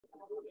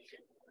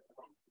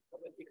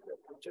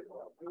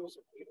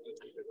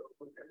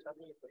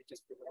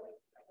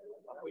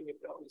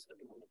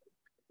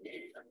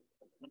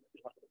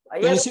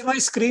Can you see my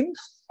screen?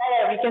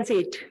 Yeah, we can see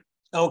it.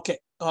 Okay.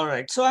 All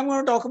right. So I'm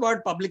going to talk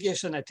about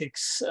publication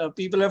ethics.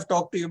 People have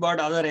talked to you about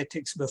other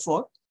ethics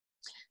before.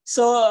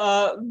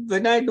 So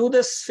when I do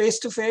this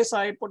face-to-face,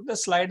 I put the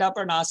slide up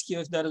and ask you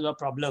if there is a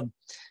problem.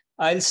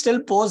 I'll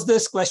still pose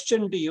this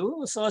question to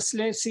you. So a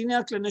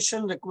senior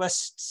clinician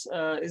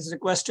is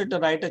requested to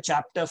write a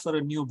chapter for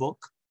a new book.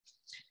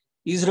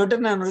 He's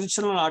written an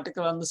original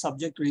article on the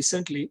subject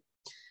recently.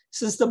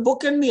 Since the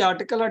book and the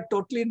article are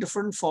totally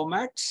different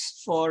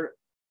formats for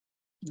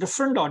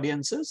different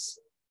audiences,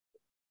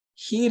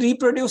 he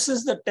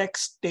reproduces the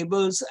text,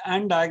 tables,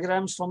 and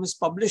diagrams from his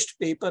published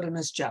paper in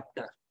his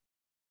chapter.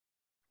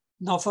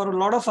 Now, for a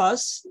lot of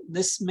us,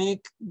 this may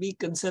be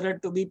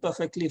considered to be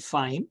perfectly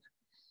fine.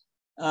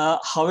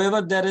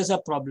 However, there is a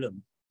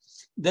problem.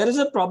 There is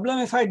a problem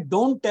if I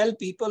don't tell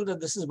people that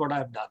this is what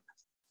I've done.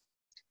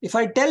 If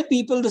I tell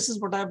people this is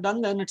what I've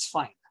done, then it's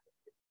fine.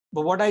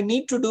 But what I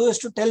need to do is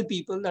to tell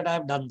people that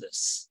I've done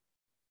this.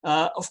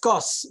 Of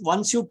course,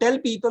 once you tell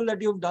people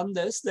that you've done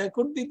this, there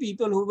could be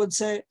people who would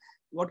say,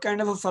 what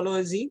kind of a fellow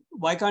is he?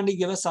 Why can't he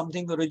give us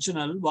something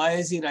original? Why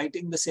is he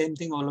writing the same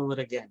thing all over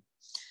again?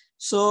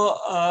 So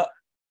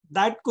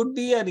that could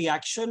be a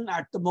reaction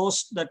at the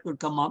most that could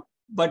come up,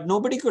 but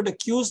nobody could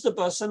accuse the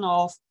person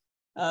of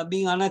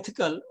being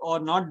unethical or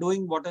not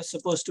doing what is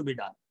supposed to be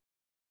done.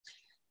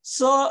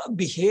 So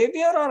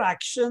behavior or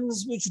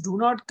actions which do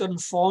not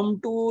conform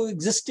to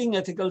existing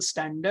ethical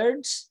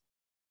standards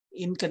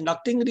in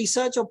conducting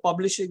research or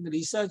publishing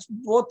research,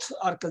 both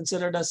are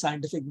considered as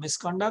scientific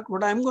misconduct.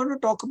 What I'm going to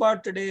talk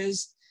about today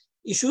is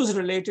issues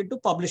related to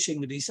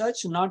publishing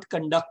research, not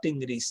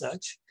conducting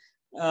research,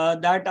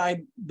 that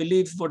I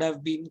believe would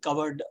have been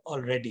covered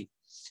already.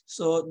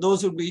 So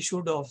those would be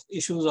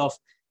issues of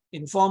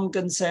informed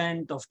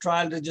consent, of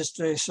trial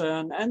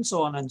registration, and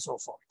so on and so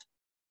forth.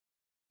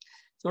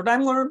 So what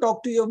I'm going to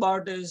talk to you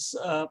about is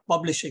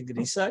publishing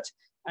research.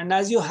 And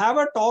as you have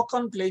a talk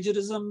on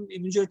plagiarism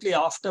immediately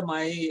after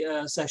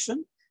my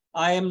session,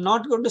 I am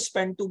not going to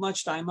spend too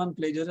much time on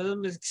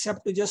plagiarism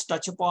except to just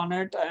touch upon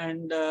it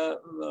and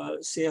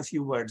say a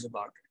few words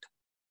about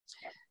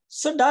it.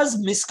 So does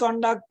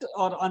misconduct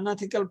or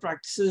unethical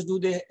practices, do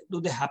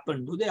they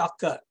happen? Do they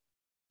occur?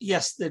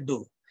 Yes, they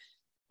do.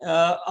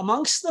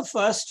 Amongst the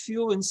first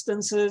few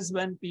instances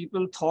when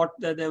people thought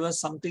that there was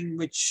something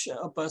which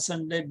a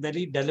person did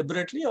very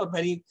deliberately or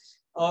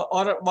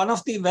or one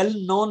of the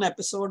well-known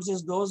episodes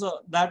is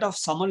that of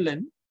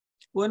Summerlin,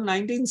 who in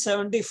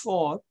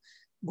 1974,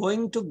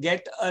 going to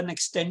get an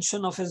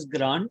extension of his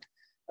grant,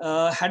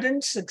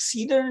 hadn't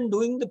succeeded in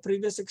doing the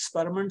previous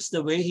experiments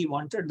the way he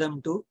wanted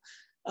them to.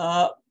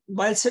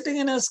 While sitting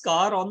in his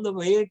car on the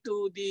way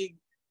to the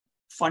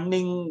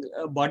funding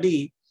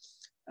body,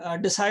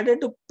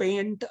 decided to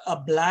paint a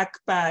black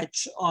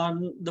patch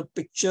on the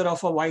picture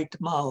of a white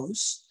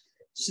mouse,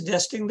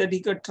 suggesting that he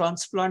could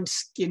transplant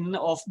skin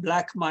of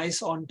black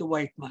mice onto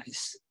white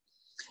mice.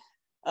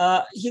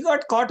 He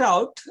got caught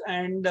out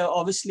and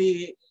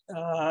obviously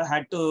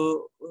had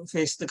to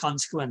face the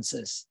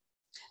consequences.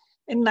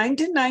 In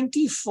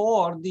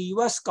 1994, the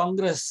US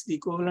Congress, the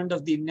equivalent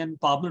of the Indian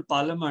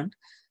Parliament,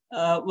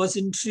 was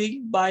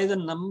intrigued by the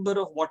number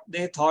of what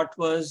they thought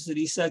was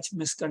research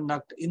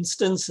misconduct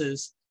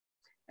instances.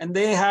 And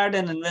they had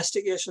an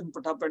investigation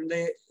put up and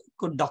they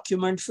could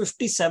document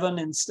 57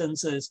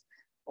 instances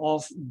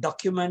of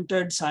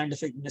documented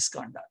scientific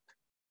misconduct.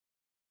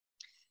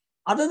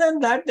 Other than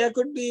that, there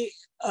could be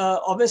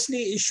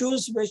obviously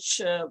issues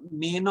which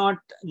may not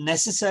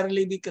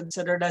necessarily be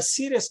considered as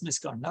serious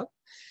misconduct.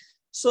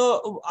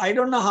 So I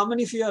don't know how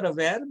many of you are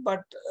aware,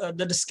 but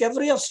the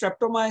discovery of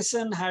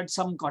streptomycin had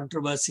some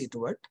controversy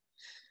to it.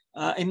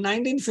 In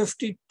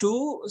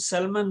 1952,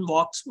 Selman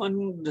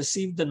Waksman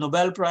received the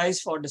Nobel Prize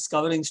for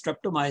discovering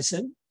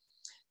streptomycin.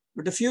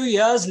 But a few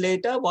years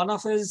later, one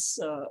of his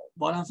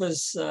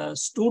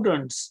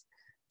students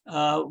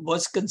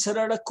was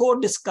considered a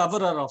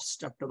co-discoverer of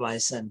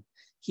streptomycin.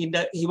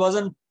 He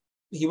wasn't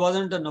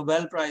a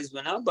Nobel Prize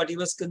winner, but he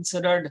was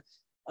considered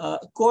a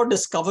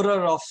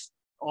co-discoverer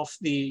of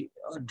the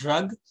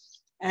drug,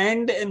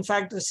 and in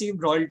fact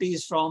received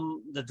royalties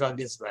from the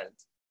drug as well.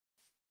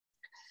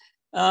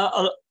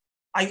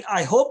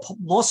 I hope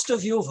most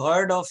of you have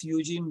heard of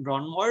Eugene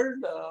Braunwald,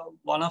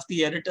 one of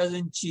the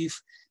editors-in-chief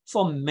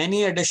for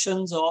many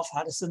editions of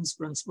Harrison's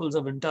Principles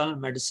of Internal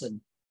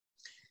Medicine.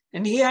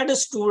 And he had a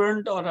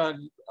student or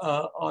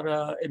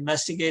a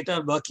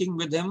investigator working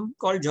with him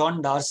called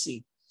John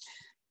Darcy,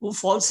 who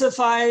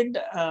falsified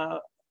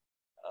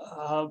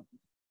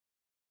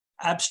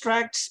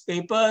abstracts,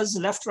 papers,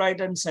 left, right,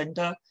 and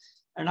center,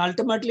 and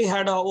ultimately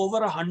had over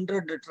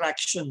 100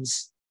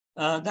 retractions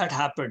that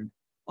happened.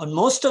 On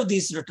most of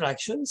these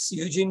retractions,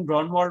 Eugene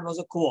Braunwald was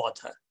a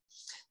co-author.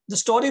 The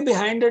story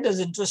behind it is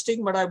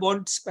interesting, but I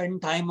won't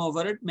spend time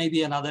over it,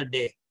 maybe another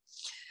day.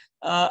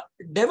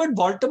 David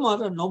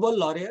Baltimore, a Nobel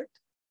laureate,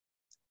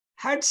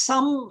 had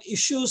some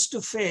issues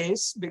to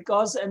face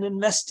because an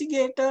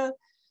investigator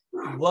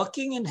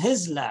working in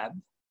his lab,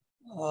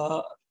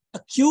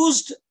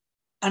 accused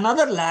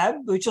another lab,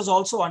 which was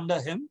also under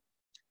him,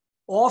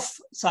 of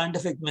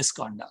scientific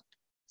misconduct.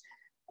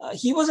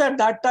 He was at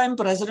that time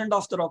president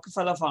of the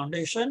Rockefeller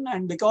Foundation,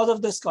 and because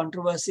of this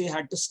controversy,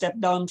 had to step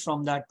down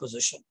from that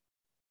position.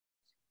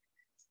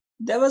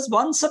 There was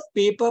once a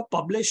paper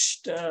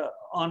published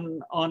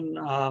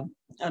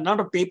not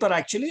a paper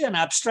actually, an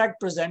abstract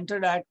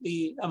presented at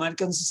the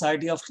American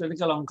Society of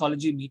Clinical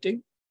Oncology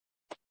meeting,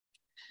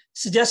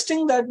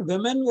 suggesting that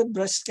women with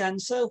breast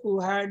cancer who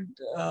had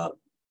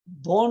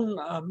bone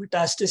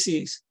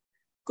metastases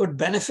could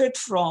benefit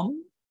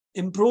from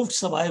improved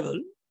survival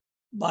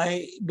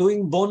by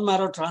doing bone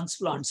marrow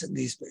transplants in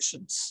these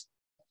patients.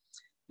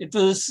 It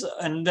was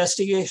an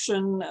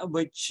investigation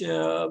which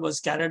was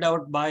carried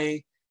out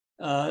by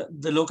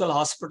the local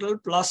hospital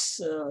plus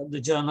the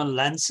journal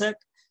Lancet,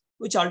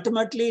 which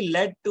ultimately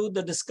led to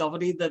the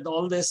discovery that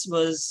all this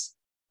was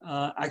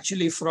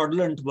actually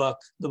fraudulent work.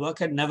 The work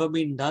had never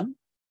been done.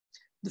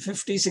 The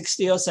 50,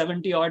 60 or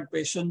 70 odd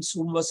patients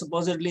whom were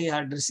supposedly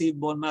had received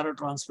bone marrow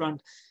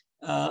transplant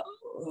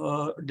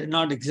did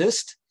not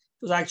exist.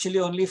 It was actually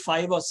only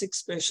 5 or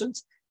 6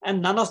 patients,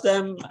 and none of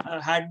them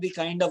had the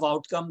kind of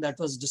outcome that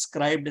was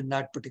described in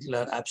that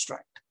particular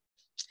abstract.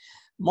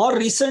 More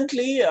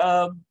recently,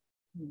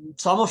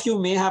 some of you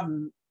may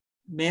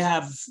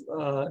have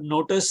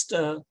noticed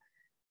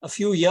a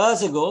few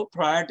years ago,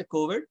 prior to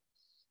COVID,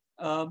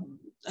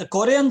 a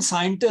Korean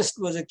scientist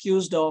was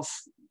accused of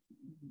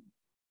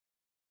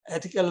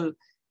ethical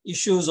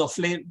issues of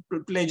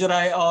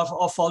plagiarizing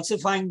or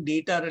falsifying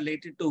data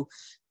related to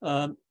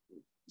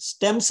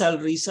stem cell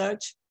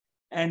research.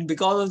 And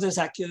because of this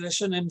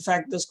accusation, in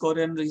fact, this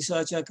Korean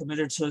researcher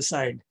committed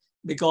suicide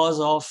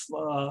because of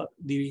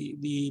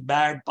the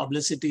bad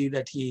publicity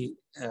that he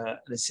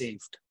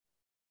received.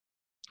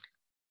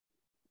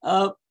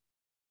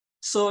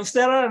 So if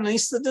there are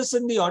anesthetists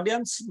in the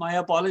audience, my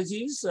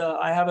apologies.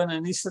 I have an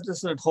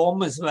anesthetist at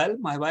home as well,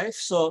 my wife,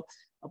 so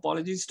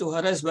apologies to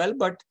her as well.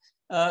 But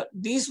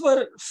these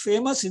were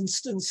famous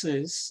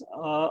instances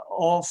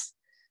of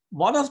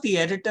one of the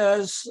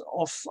editors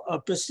of a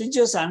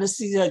prestigious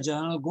anesthesia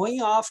journal going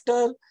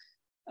after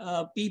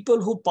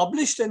people who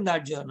published in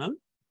that journal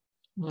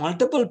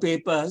multiple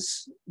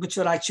papers which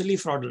were actually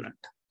fraudulent.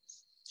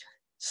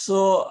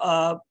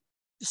 So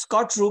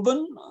Scott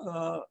Rubin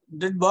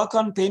did work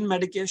on pain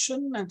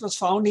medication, and it was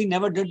found he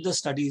never did the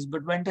studies,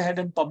 but went ahead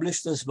and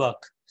published this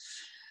work.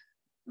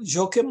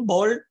 Joachim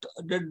Bolt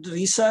did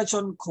research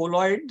on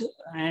colloid,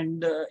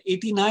 and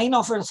 89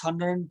 of his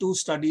 102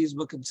 studies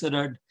were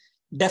considered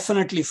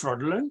definitely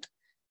fraudulent.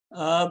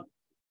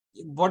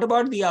 What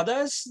about the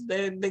others?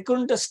 They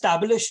couldn't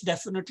establish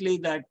definitely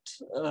that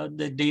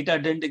the data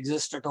didn't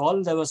exist at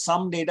all. There was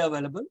some data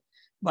available,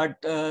 but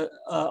a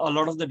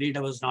lot of the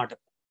data was not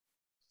available.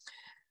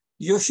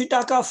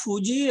 Yoshitaka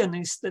Fuji, an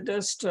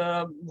anesthetist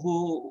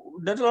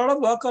who did a lot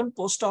of work on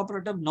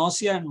postoperative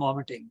nausea and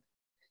vomiting.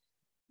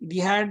 He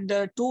had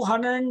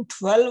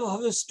 212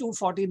 of his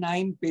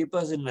 249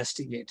 papers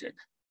investigated.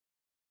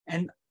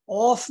 And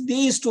of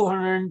these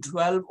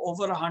 212,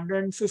 over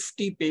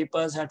 150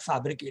 papers had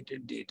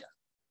fabricated data.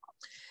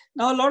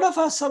 Now, a lot of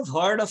us have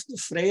heard of the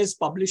phrase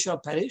publish or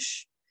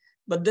perish,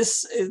 but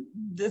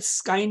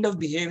this kind of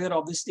behavior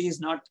obviously is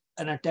not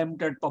an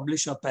attempt at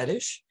publish or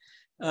perish.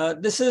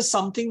 This is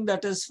something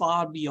that is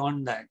far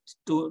beyond that.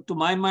 To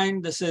my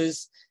mind, this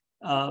is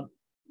a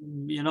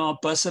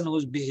person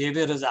whose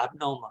behavior is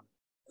abnormal.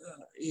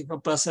 If a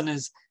person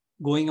is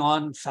going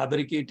on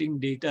fabricating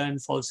data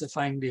and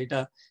falsifying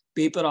data,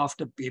 paper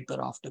after paper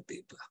after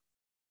paper.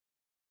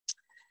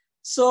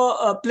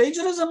 So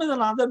plagiarism is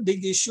another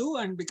big issue,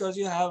 and because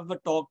you have a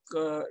talk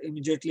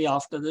immediately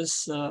after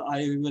this,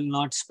 I will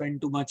not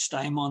spend too much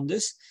time on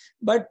this.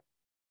 But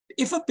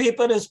if a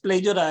paper is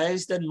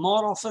plagiarized, then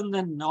more often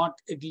than not,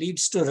 it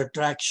leads to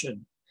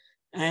retraction.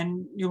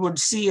 And you would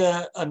see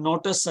a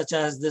notice such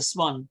as this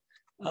one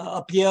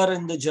appear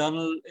in the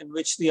journal in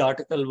which the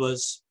article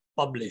was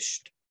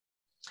published.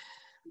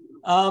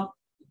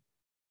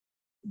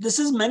 This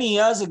is many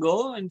years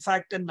ago, in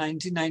fact, in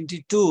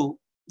 1992,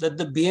 that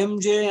the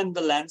BMJ and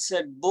the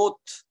Lancet both,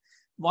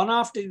 one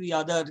after the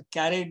other,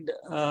 carried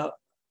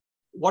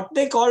what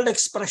they called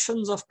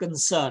expressions of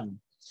concern.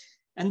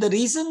 And the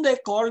reason they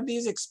called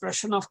these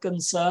expression of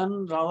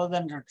concern rather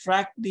than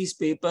retract these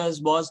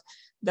papers was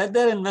that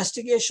their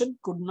investigation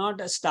could not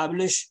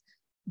establish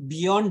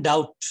beyond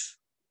doubt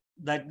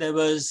that there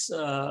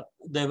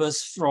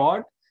was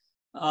fraud.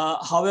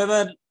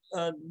 However,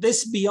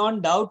 this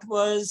beyond doubt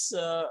was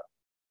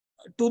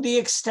to the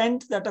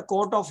extent that a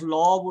court of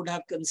law would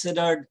have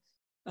considered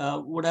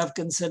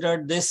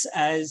this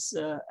as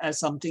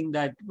something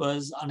that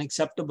was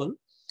unacceptable.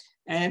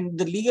 And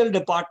the legal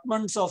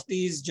departments of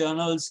these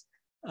journals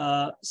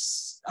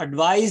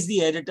advise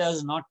the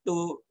editors not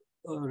to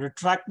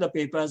retract the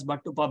papers,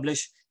 but to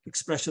publish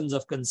expressions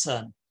of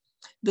concern.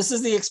 This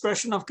is the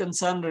expression of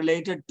concern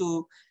related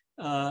to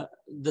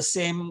the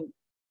same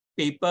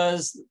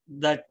papers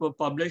that were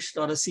published,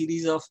 or a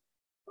series of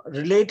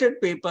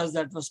related papers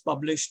that was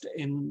published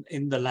in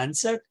the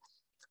Lancet.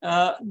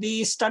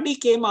 The study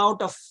came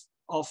out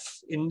of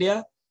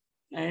India,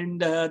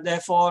 and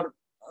therefore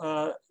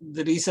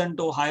the reason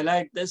to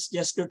highlight this,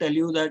 just to tell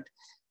you that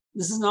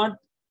this is not,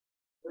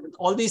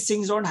 all these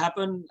things don't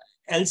happen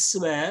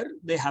elsewhere,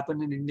 they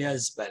happen in India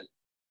as well.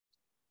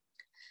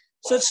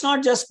 So it's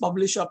not just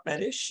publish or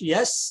perish.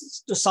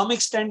 Yes, to some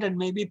extent, and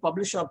maybe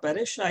publish or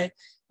perish. I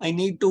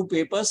need 2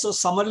 papers. So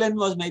Summerlin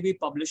was maybe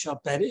publish or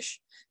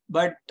perish,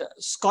 but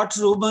Scott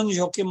Rubin,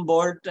 Joachim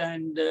Bolt,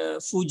 and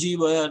Fuji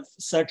were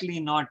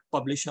certainly not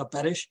publish or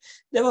perish.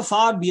 They were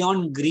far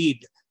beyond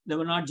greed. They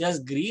were not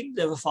just greed,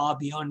 they were far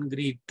beyond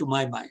greed to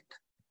my mind.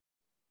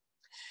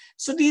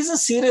 So these are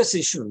serious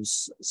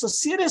issues. So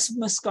serious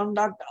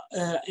misconduct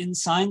in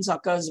science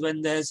occurs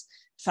when there's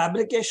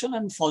fabrication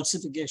and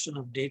falsification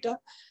of data.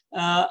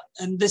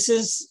 And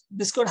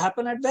this could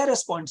happen at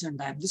various points in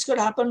time. This could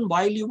happen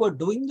while you were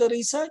doing the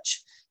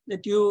research,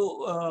 that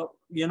you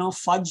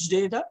fudge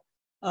data,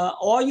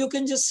 or you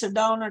can just sit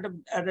down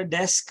at a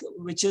desk,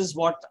 which is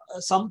what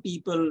some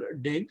people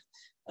did,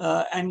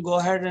 and go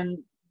ahead and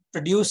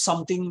produce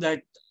something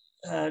that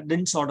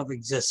didn't sort of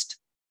exist.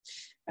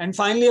 And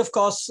finally, of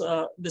course,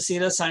 the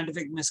serious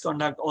scientific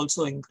misconduct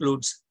also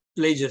includes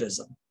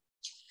plagiarism.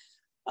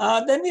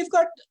 Then we've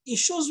got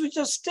issues which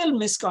are still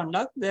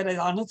misconduct. There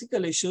are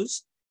unethical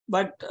issues,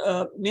 but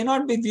may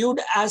not be viewed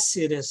as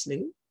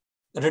seriously.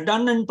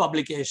 Redundant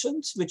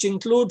publications, which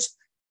includes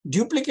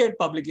duplicate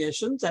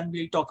publications, and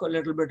we'll talk a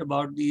little bit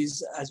about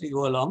these as we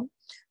go along,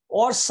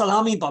 or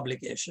salami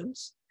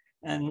publications.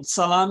 And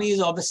salami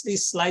is obviously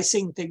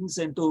slicing things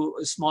into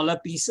smaller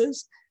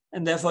pieces,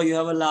 and therefore you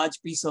have a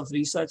large piece of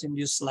research and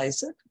you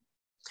slice it.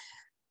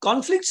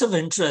 Conflicts of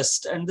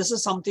interest, and this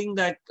is something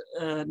that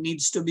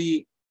needs to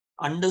be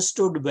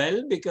understood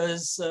well,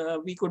 because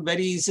we could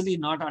very easily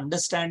not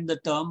understand the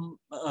term,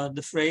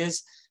 the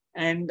phrase,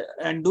 and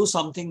do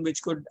something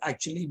which could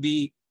actually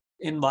be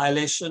in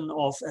violation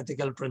of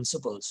ethical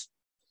principles.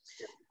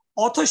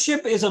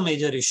 Authorship is a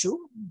major issue.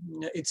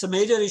 It's a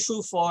major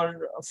issue for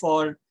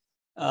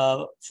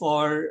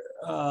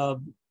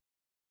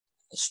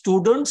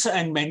students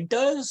and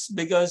mentors,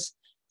 because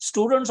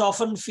students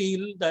often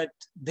feel that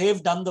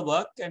they've done the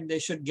work and they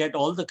should get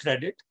all the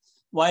credit,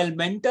 while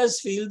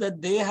mentors feel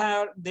that they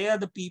are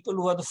the people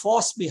who are the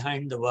force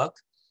behind the work.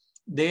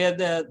 They are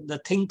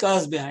the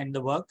thinkers behind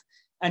the work,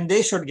 and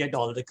they should get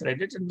all the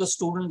credit, and the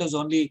student is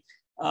only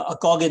a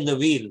cog in the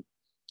wheel.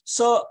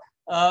 So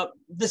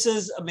this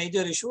is a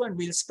major issue, and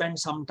we'll spend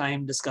some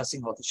time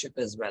discussing authorship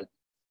as well.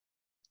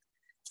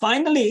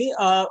 Finally,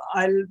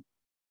 I'll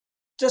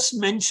just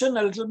mention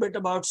a little bit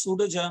about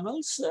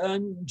pseudo-journals,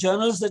 and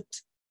journals that,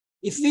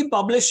 if we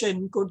publish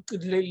in, could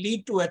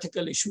lead to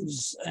ethical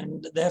issues,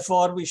 and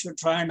therefore we should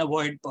try and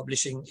avoid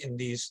publishing in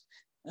these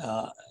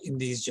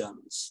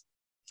journals.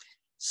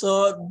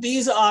 So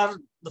these are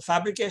the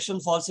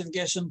fabrication,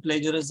 falsification,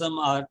 plagiarism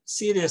are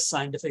serious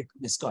scientific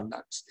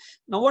misconducts.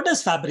 Now, what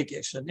is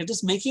fabrication? It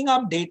is making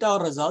up data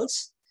or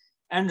results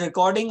and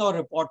recording or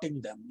reporting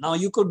them. Now,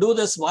 you could do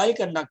this while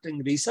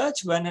conducting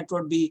research, when it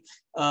would be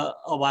a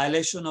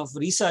violation of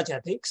research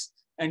ethics.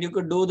 And you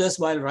could do this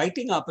while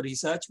writing up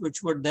research,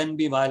 which would then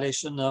be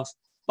violation of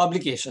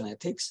publication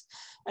ethics.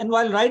 And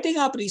while writing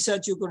up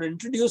research, you could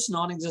introduce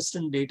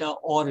non-existent data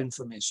or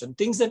information.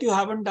 Things that you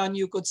haven't done,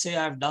 you could say,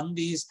 I've done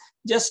these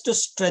just to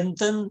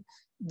strengthen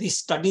the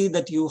study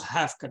that you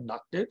have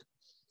conducted.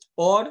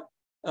 Or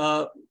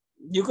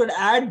you could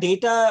add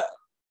data,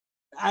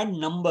 add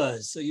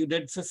numbers. So you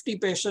did 50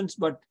 patients,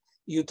 but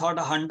you thought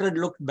 100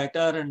 looked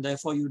better, and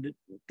therefore you did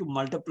to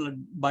multiply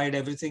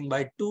everything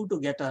by 2 to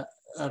get a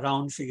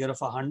round figure of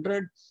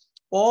 100.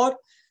 Or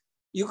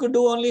you could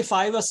do only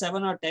 5 or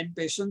 7 or 10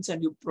 patients,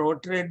 and you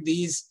portray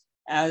these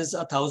as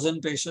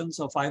 1,000 patients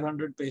or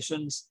 500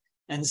 patients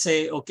and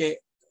say, okay,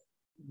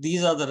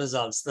 these are the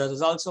results. The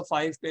results of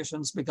 5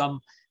 patients become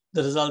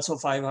the results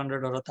of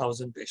 500 or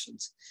 1,000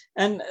 patients.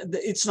 And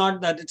it's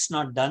not that it's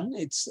not done.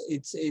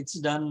 It's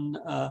done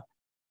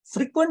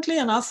frequently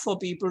enough for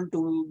people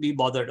to be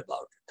bothered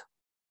about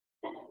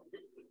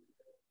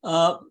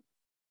it.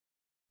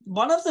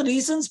 One of the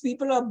reasons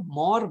people are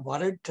more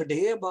worried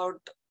today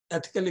about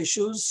ethical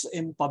issues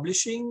in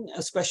publishing,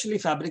 especially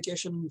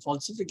fabrication and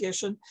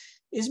falsification,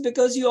 is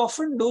because you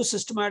often do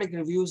systematic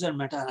reviews and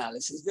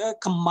meta-analysis. We are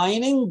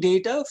combining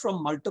data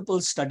from multiple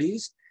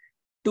studies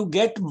to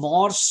get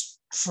more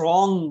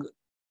strong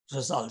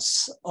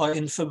results or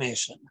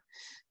information,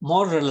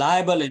 more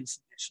reliable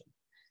information.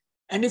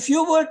 And if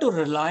you were to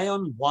rely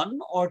on 1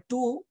 or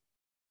 2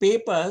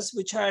 papers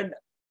which had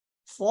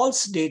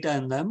false data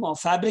in them or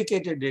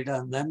fabricated data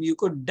in them, you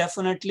could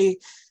definitely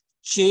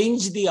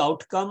change the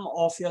outcome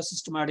of your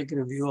systematic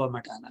review or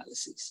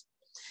meta-analysis.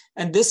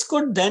 And this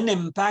could then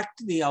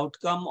impact the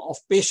outcome of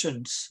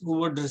patients who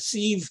would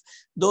receive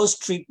those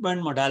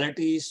treatment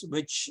modalities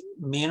which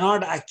may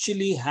not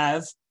actually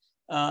have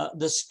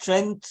the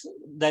strength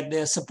that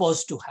they're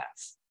supposed to have.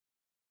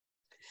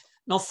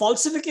 Now,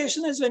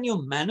 falsification is when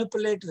you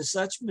manipulate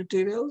research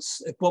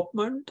materials,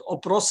 equipment, or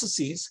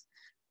processes,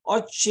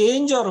 or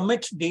change or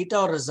omit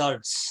data or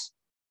results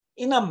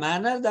in a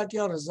manner that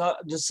your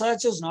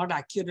research is not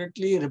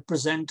accurately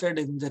represented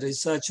in the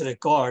research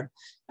record.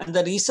 And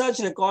the research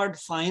record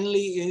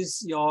finally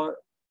is your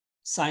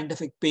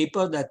scientific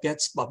paper that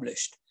gets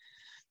published.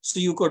 So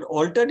you could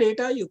alter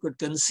data, you could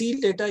conceal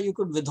data, you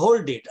could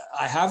withhold data.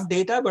 I have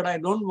data, but I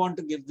don't want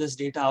to give this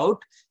data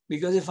out,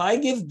 because if I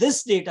give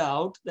this data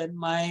out, then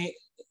my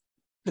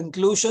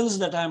conclusions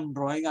that I'm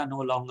drawing are no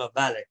longer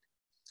valid.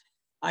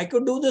 I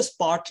could do this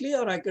partly,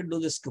 or I could do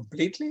this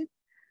completely.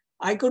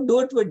 I could do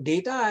it with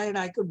data, and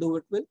I could do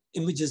it with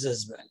images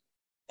as well.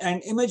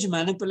 And image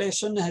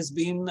manipulation has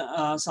been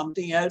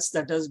something else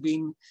that has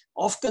been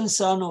of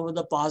concern over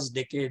the past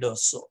decade or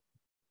so.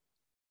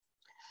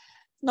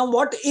 Now,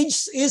 what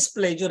is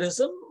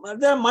plagiarism?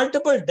 There are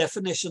multiple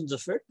definitions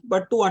of it,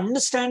 but to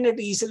understand it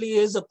easily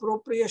is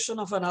appropriation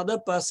of another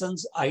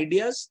person's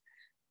ideas,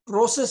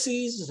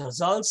 processes,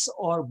 results,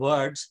 or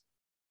words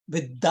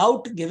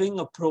without giving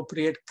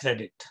appropriate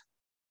credit.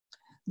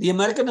 The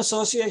American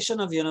Association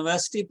of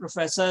University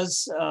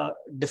Professors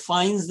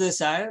defines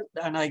this as,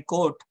 and I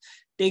quote,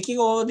 taking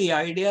over the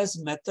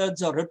ideas,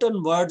 methods, or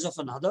written words of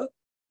another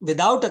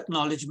without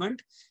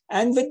acknowledgement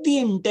and with the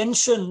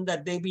intention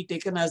that they be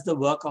taken as the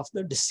work of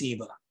the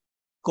deceiver.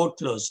 Quote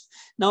closed.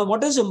 Now,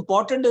 what is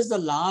important is the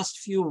last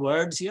few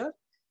words here.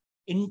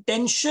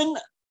 Intention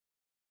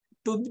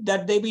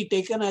that they be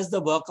taken as the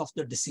work of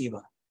the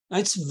deceiver. Now,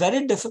 it's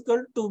very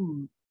difficult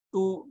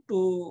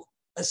to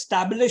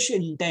establish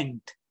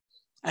intent.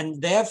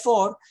 And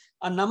therefore,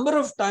 a number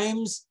of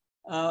times,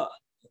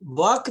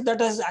 work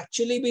that has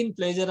actually been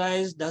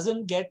plagiarized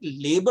doesn't get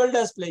labeled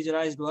as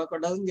plagiarized work or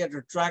doesn't get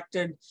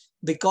retracted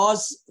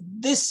because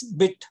this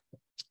bit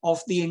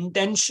of the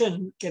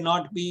intention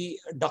cannot be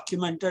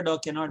documented or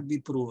cannot be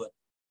proven.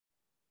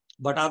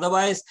 But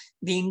otherwise,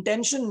 the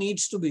intention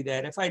needs to be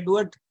there. If I do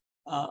it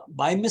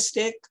by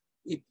mistake,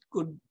 it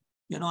could,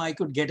 I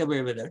could get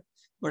away with it.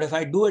 But if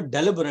I do it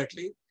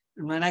deliberately,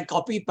 and when I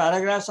copy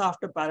paragraphs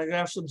after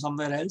paragraphs from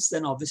somewhere else,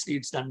 then obviously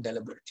it's done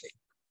deliberately.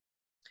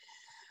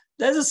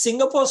 There's a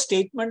Singapore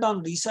statement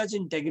on research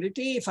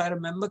integrity. If I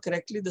remember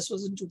correctly, this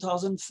was in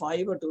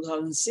 2005 or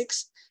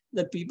 2006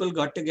 that people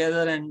got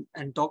together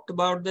and talked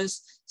about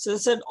this. So they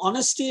said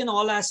honesty in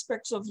all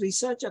aspects of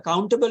research,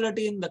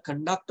 accountability in the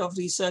conduct of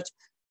research,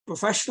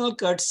 professional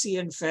courtesy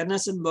and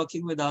fairness in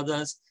working with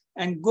others,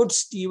 and good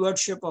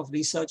stewardship of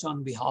research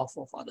on behalf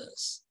of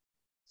others.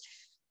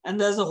 And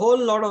there's a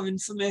whole lot of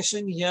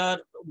information here,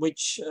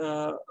 which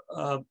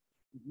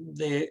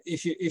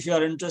if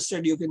you're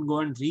interested, you can go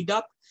and read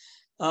up.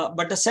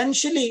 But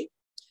essentially,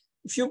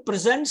 if you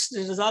present the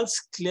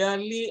results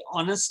clearly,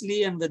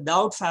 honestly, and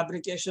without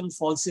fabrication,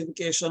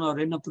 falsification, or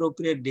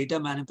inappropriate data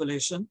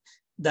manipulation,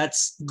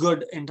 that's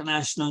good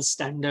international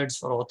standards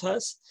for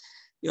authors.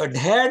 You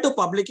adhere to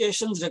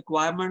publication's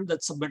requirement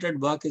that submitted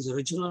work is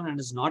original and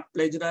is not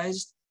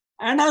plagiarized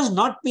and has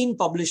not been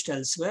published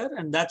elsewhere,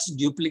 and that's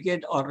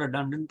duplicate or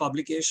redundant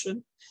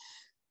publication.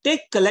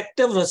 Take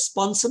collective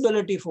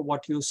responsibility for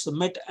what you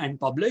submit and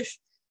publish.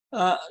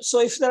 So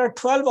if there are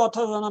 12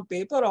 authors on a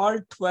paper, all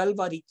 12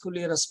 are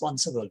equally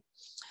responsible.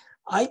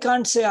 I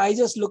can't say I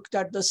just looked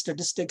at the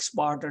statistics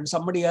part, and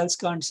somebody else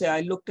can't say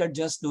I looked at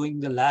just doing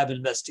the lab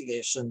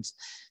investigations.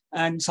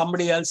 And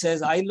somebody else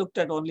says I looked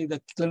at only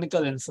the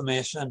clinical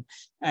information,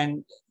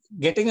 and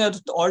getting it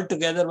all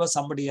together was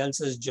somebody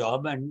else's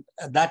job, and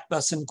that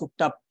person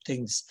cooked up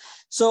things.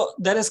 So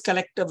there is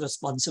collective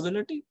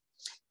responsibility,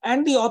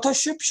 and the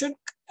authorship should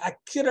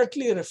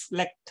accurately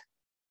reflect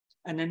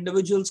an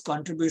individual's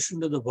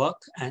contribution to the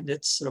work and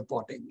its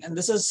reporting. And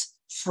this is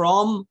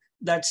from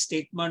that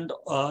statement,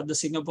 the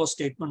Singapore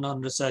Statement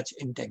on Research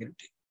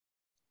Integrity.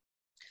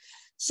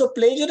 So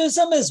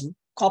plagiarism is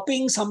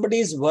copying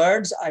somebody's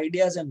words,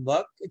 ideas, and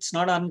work. It's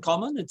not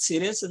uncommon, it's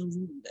serious.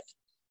 And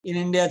in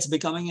India, it's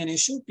becoming an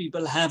issue.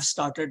 People have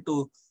started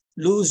to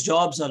lose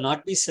jobs or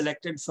not be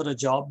selected for a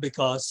job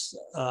because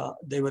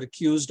they were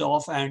accused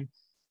of and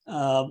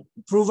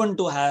proven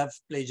to have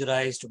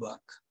plagiarized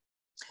work.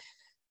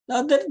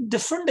 Now, there are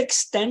different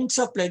extents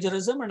of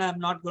plagiarism, and I'm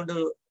not going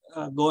to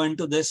go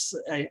into this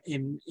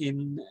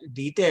in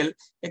detail,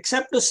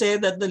 except to say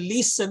that the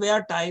least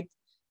severe type,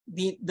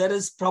 there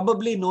is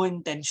probably no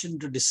intention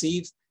to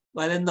deceive,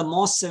 while in the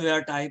most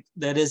severe type,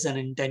 there is an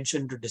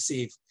intention to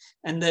deceive.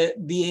 And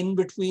the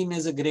in-between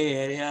is a gray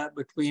area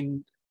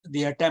between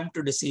the attempt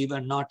to deceive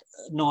and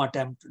no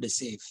attempt to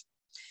deceive.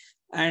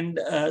 And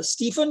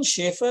Stephen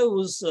Schaeffer,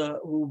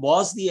 who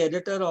was the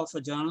editor of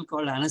a journal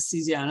called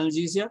Anesthesia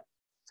Analgesia,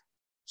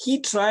 he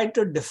tried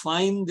to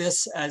define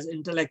this as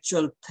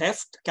intellectual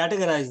theft,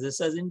 categorize this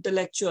as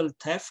intellectual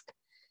theft,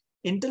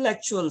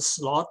 intellectual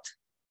sloth,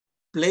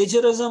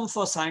 plagiarism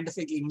for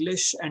scientific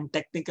English, and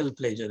technical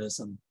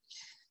plagiarism.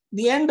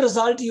 The end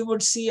result you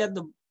would see at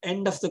the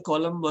end of the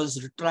column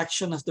was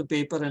retraction of the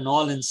paper in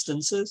all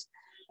instances.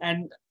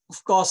 And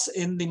of course,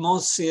 in the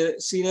most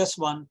serious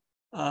one,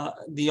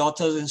 the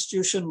author's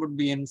institution would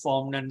be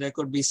informed and there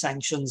could be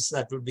sanctions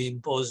that would be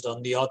imposed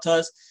on the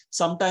authors,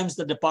 sometimes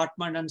the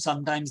department and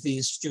sometimes the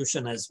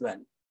institution as well.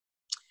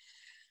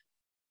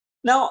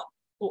 Now,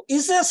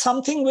 is there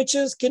something which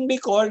can be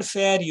called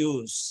fair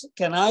use?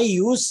 Can I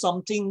use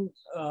something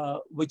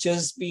which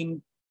has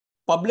been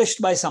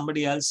published by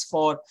somebody else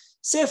for,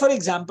 say, for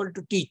example,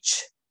 to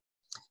teach?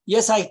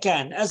 Yes, I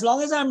can, as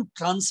long as I'm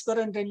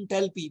transparent and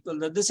tell people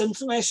that this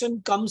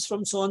information comes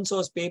from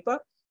so-and-so's paper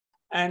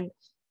and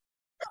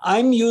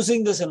I'm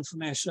using this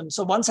information.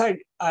 So once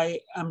I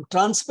am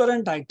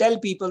transparent, I tell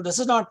people this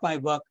is not my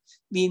work,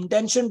 the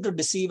intention to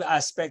deceive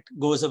aspect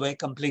goes away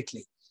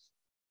completely.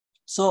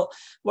 So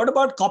what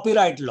about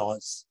copyright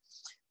laws?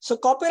 So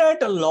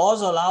copyright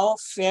laws allow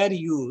fair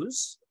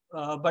use,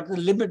 but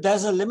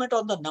there's a limit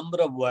on the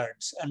number of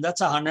words, and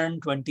that's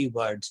 120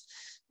 words.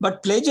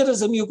 But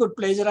plagiarism, you could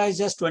plagiarize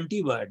just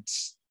 20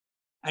 words,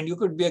 and you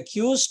could be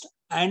accused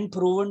and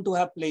proven to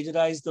have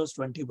plagiarized those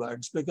 20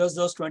 words, because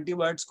those 20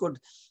 words could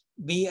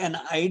be an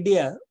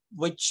idea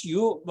which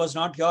was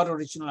not your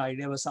original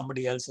idea, was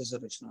somebody else's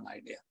original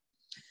idea.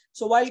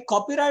 So while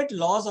copyright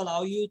laws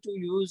allow you to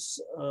use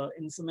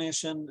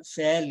information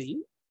fairly,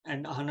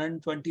 and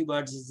 120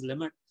 words is the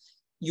limit,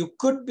 you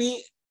could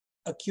be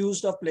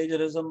accused of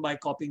plagiarism by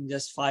copying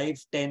just 5,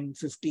 10,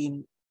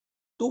 15,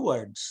 2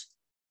 words.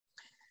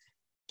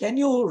 Can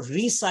you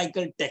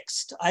recycle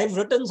text? I've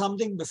written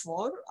something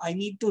before. I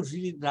need to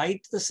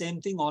rewrite the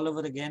same thing all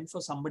over again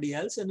for somebody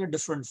else in a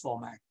different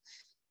format.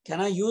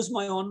 Can I use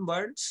my own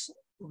words?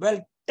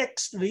 Well,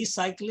 text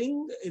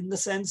recycling, in the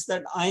sense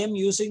that I am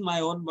using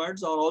my own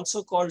words, or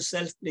also called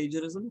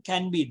self-plagiarism,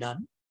 can be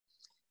done,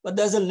 but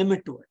there's a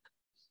limit to it.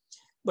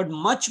 But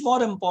much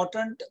more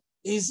important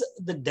is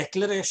the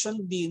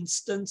declaration, the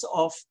instance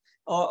of,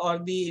 or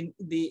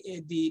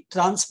the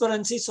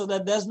transparency, so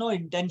that there's no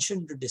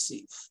intention to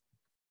deceive.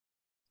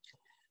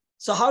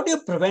 So how do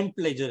you prevent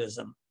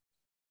plagiarism?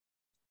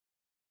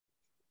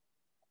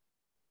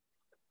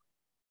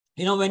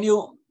 When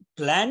you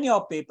plan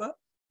your paper,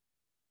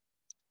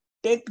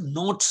 take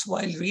notes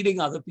while reading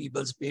other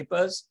people's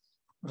papers,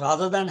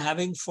 rather than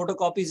having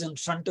photocopies in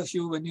front of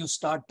you when you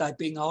start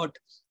typing out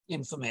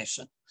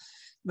information.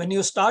 When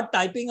you start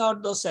typing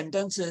out those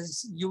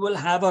sentences, you will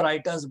have a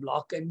writer's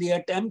block, and the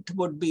attempt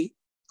would be,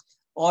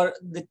 or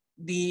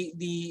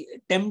the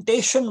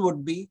temptation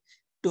would be,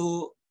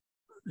 to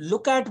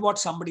look at what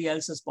somebody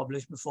else has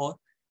published before,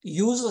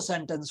 use a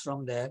sentence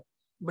from there.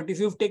 But if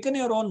you've taken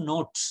your own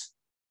notes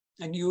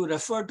and you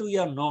refer to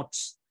your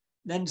notes,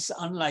 then it's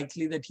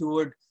unlikely that you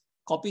would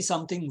copy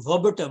something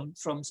verbatim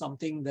from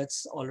something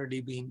that's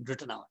already been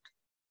written out.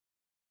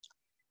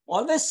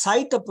 Always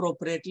cite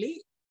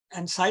appropriately,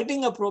 and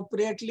citing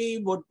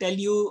appropriately will tell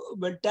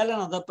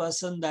another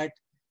person that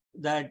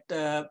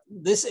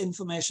this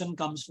information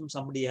comes from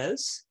somebody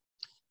else.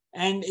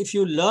 And if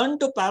you learn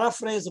to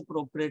paraphrase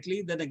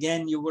appropriately, then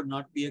again, you would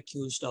not be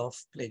accused of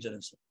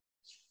plagiarism.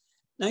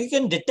 Now, you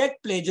can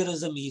detect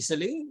plagiarism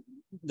easily.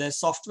 There's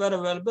software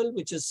available,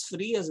 which is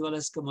free as well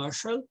as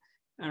commercial.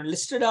 And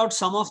listed out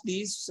some of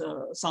these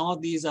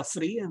are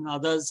free, and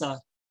others are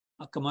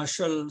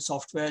commercial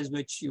softwares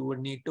which you would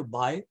need to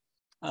buy.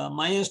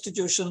 My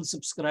institution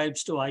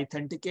subscribes to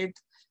Ithenticate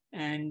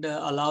and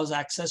allows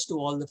access to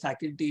all the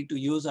faculty to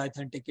use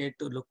Ithenticate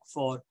to look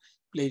for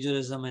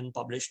plagiarism in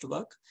published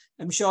work.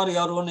 I'm sure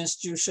your own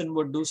institution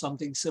would do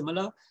something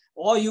similar,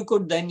 or you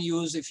could then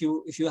use, if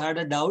you had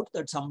a doubt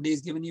that somebody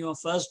has given you a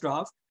first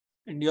draft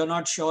and you're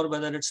not sure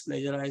whether it's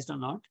plagiarized or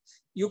not,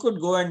 you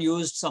could go and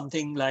use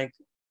something like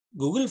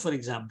Google, for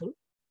example,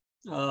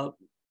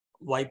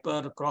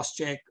 Wiper,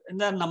 Crosscheck, and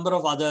there are a number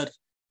of other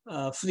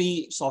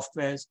free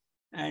softwares,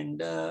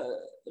 and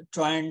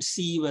try and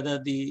see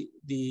whether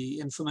the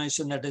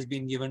information that has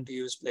been given to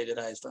you is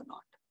plagiarized or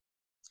not.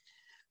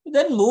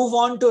 Then move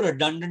on to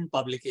redundant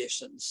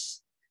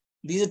publications.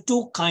 These are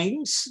two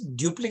kinds: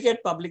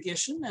 duplicate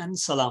publication and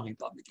salami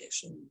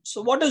publication.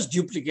 So what is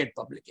duplicate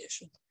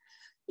publication?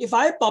 If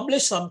I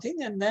publish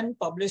something and then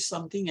publish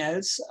something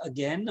else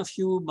again a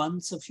few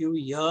months, a few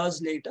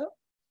years later,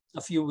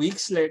 a few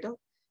weeks later,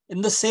 in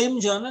the same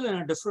journal, in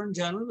a different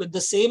journal, with the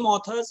same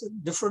authors,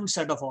 different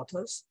set of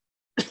authors,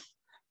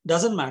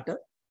 doesn't matter.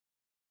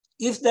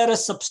 If there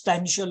is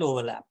substantial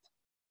overlap,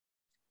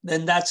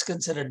 then that's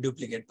considered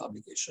duplicate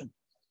publication.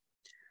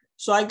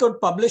 So I could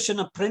publish in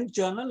a print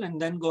journal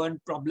and then go and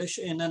publish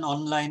in an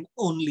online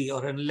only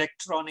or an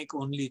electronic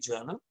only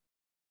journal.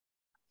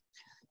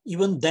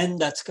 Even then,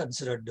 that's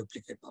considered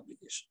duplicate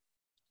publication.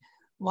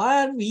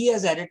 Why are we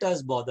as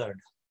editors bothered?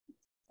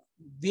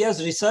 We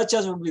as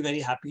researchers would be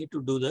very happy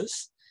to do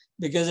this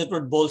because it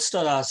would bolster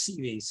our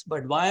CVs.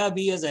 But why are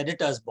we as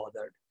editors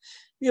bothered?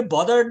 We are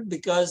bothered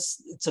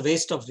because it's a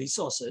waste of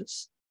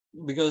resources,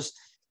 because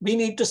we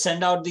need to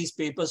send out these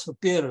papers for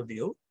peer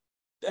review.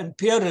 And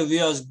peer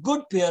reviewers,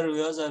 good peer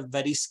reviewers, are a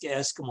very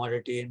scarce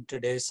commodity in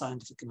today's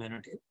scientific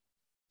community.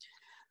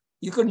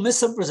 You could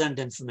misrepresent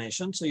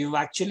information. So you've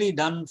actually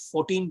done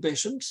 14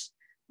 patients,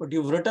 but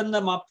you've written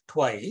them up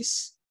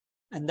twice,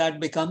 and that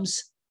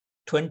becomes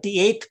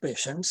 28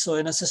 patients. So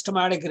in a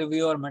systematic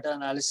review or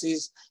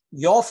meta-analysis,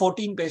 your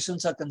 14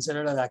 patients are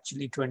considered as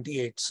actually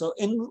 28. So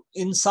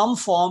in some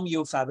form,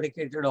 you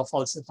fabricated or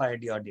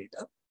falsified your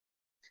data.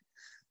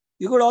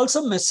 You could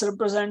also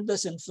misrepresent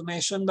this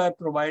information by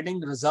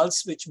providing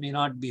results which may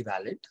not be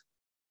valid.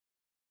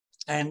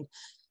 And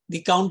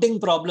the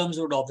counting problems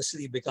would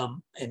obviously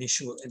become an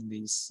issue in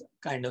these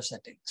kind of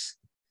settings.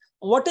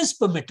 What is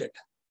permitted?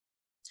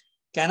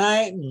 Can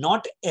I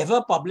not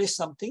ever publish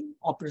something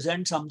or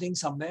present something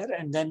somewhere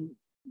and then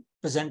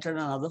present it in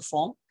another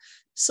form?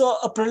 So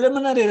a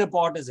preliminary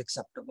report is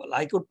acceptable.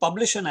 I could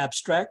publish an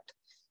abstract.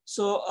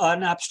 So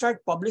an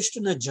abstract published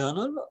in a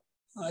journal,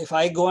 if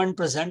I go and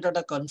present at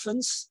a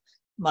conference,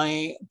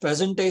 my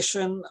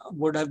presentation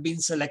would have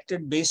been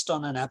selected based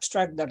on an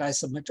abstract that I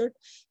submitted,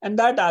 and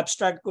that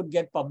abstract could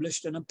get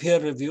published in a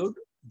peer-reviewed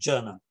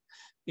journal.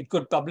 It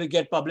could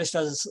get published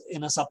as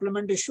in a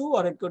supplement issue,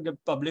 or it could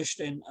get published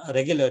in a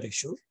regular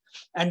issue.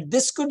 And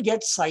this could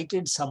get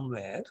cited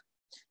somewhere.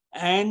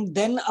 And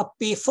then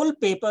a full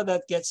paper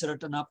that gets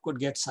written up could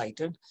get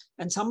cited,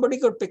 and somebody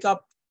could pick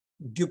up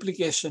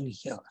duplication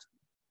here.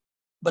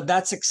 But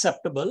that's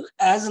acceptable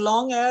as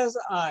long as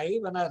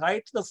when I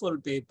write the full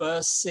paper,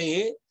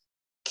 say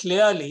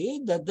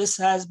clearly that this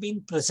has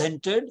been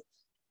presented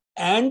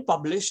and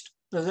published,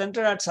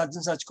 presented at such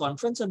and such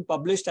conference and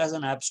published as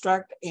an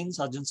abstract in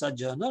such and such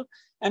journal,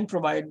 and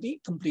provide the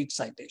complete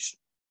citation.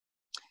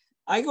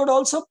 I could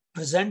also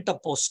present a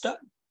poster.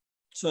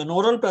 So an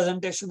oral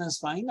presentation is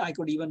fine. I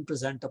could even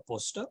present a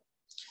poster.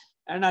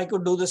 And I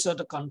could do this at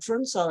a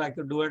conference, or I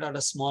could do it at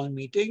a small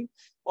meeting,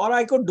 or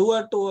I could do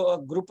it to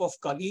a group of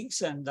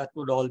colleagues, and that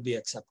would all be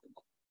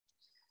acceptable.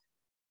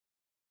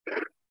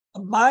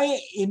 My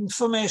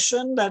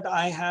information that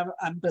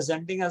I'm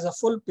presenting as a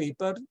full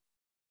paper,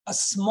 a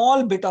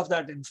small bit of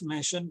that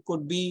information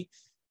could be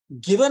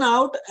given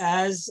out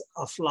as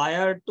a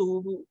flyer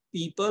to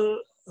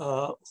people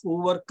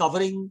who were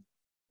covering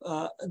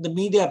the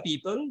media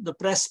people, the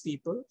press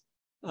people,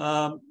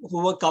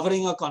 who were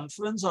covering a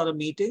conference or a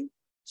meeting.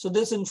 So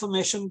this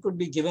information could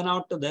be given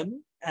out to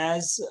them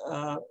as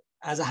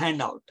a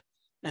handout,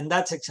 and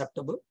that's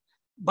acceptable.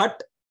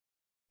 But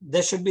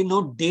there should be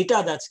no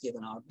data that's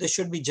given out. There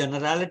should be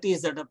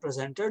generalities that are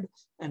presented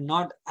and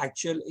not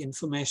actual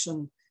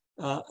information,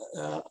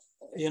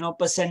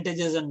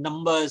 percentages and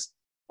numbers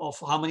of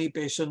how many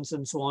patients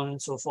and so on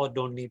and so forth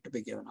don't need to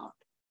be given out.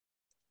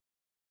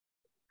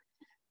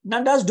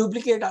 Now, does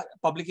duplicate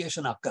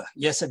publication occur?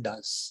 Yes, it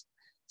does.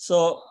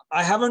 So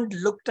I haven't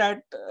looked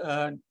at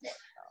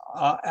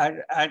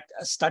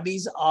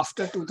studies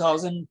after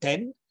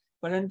 2010,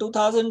 but in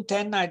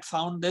 2010, I'd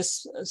found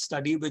this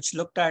study which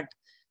looked at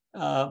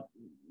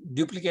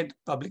duplicate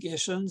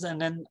publications, and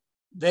then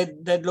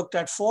they looked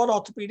at 4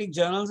 orthopedic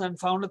journals and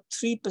found a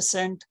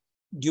 3%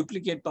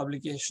 duplicate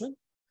publication.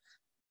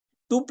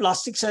 2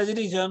 plastic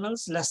surgery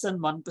journals, less than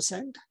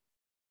 1%.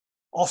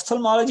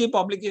 Ophthalmology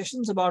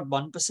publications, about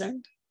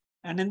 1%.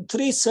 And in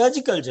 3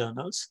 surgical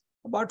journals,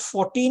 about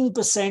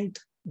 14%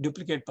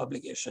 duplicate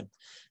publication.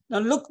 Now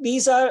look,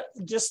 these are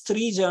just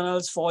 3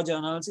 journals, 4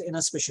 journals in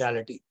a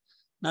specialty.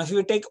 Now, if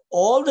you take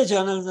all the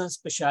journals in a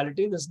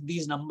specialty,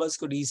 these numbers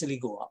could easily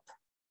go up.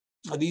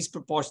 Or these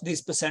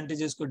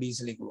percentages could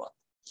easily go up.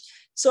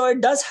 So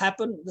it does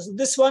happen.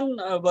 This one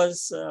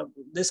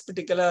this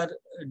particular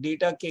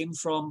data came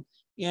from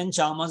Ian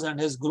Chalmers and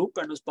his group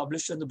and was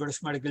published in the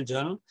British Medical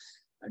Journal.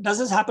 Does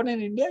this happen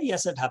in India?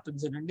 Yes, it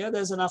happens in India.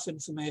 There's enough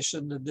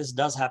information that this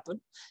does happen.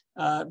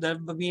 There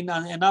have been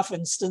enough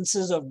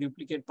instances of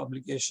duplicate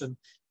publication.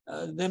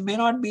 There may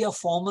not be a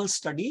formal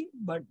study,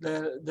 but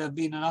there have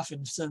been enough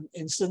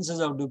instances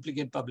of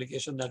duplicate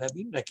publication that have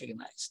been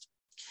recognized.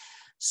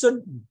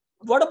 So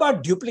what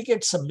about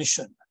duplicate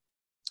submission?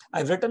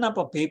 I've written up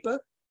a paper.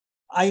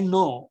 I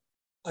know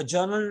a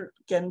journal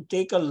can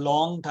take a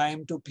long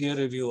time to peer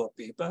review a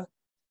paper.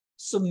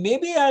 So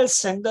maybe I'll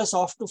send this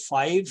off to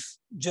 5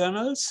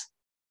 journals,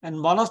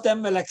 and one of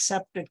them will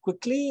accept it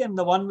quickly, and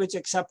the one which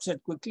accepts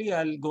it quickly,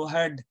 I'll go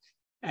ahead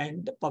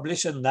and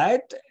publish in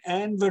that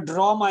and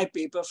withdraw my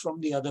paper from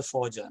the other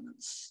 4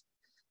 journals.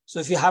 So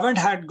if you haven't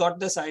got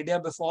this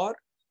idea before,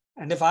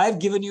 and if I've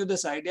given you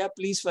this idea,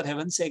 please, for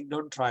heaven's sake,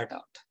 don't try it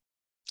out.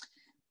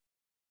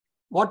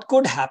 What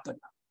could happen?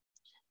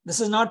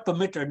 This is not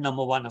permitted,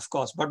 number 1, of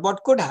course, but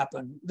what could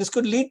happen? This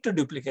could lead to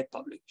duplicate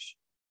publication.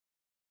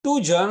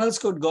 2 journals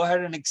could go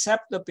ahead and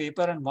accept the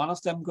paper, and one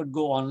of them could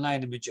go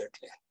online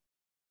immediately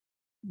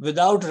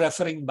without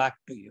referring back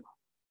to you.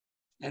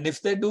 And if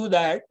they do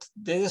that,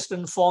 they just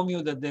inform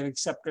you that they've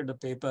accepted the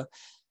paper.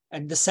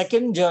 And the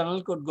second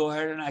journal could go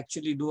ahead and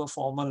actually do a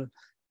formal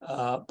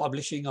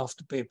publishing of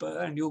the paper,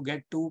 and you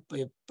get 2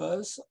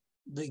 papers,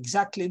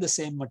 exactly the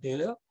same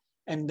material,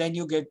 and then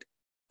you get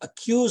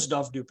accused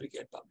of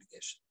duplicate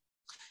publication.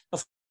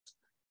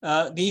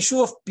 The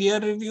issue of peer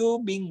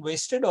review being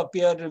wasted or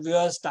peer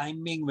reviewers'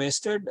 time being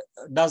wasted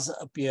does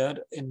appear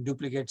in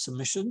duplicate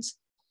submissions.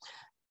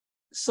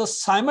 So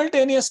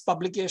simultaneous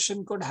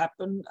publication could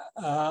happen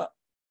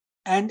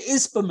and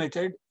is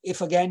permitted if,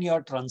 again,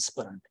 you're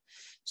transparent.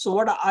 So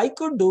what I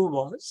could do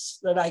was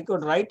that I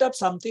could write up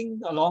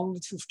something along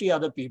with 50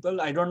 other people.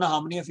 I don't know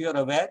how many of you are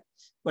aware,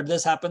 but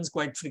this happens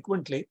quite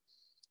frequently.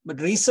 But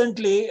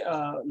recently,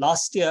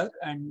 last year,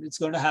 and it's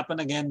going to happen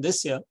again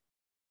this year,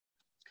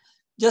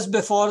 just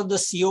before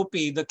the COP,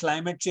 the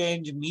climate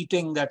change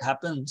meeting that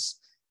happens.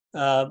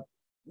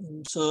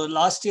 So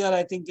last year,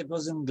 I think it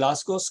was in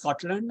Glasgow,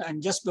 Scotland.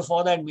 And just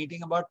before that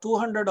meeting, about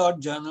 200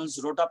 odd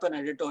journals wrote up an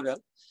editorial,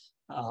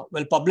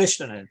 published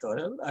an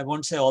editorial. I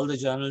won't say all the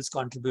journals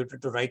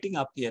contributed to writing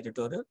up the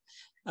editorial,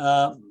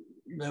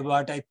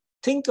 but I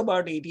think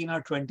about 18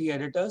 or 20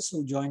 editors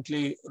who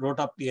jointly wrote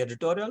up the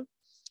editorial.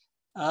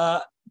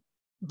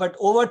 But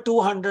over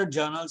 200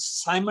 journals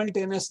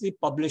simultaneously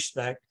published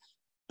that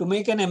to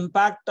make an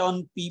impact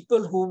on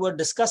people who were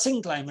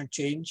discussing climate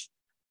change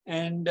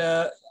and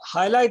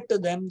highlight to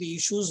them the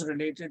issues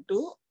related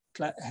to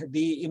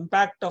the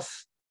impact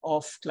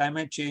of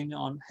climate change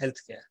on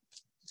healthcare.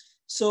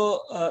 So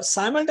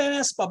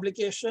simultaneous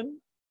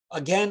publication,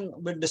 again,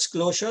 with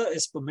disclosure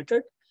is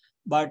permitted,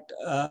 but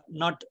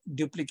not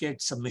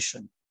duplicate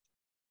submission.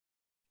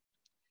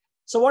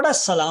 So what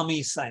is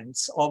salami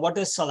science, or what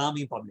is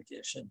salami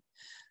publication?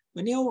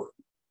 When you,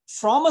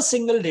 from a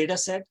single data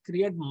set,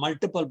 create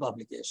multiple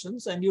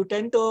publications, and you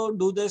tend to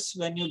do this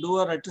when you do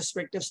a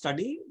retrospective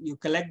study, you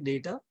collect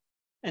data,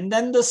 and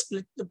then they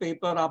split the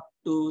paper up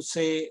to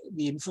say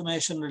the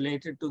information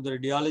related to the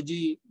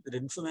radiology, the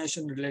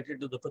information related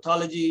to the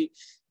pathology,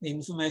 the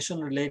information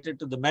related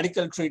to the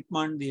medical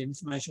treatment, the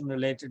information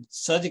related to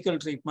surgical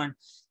treatment.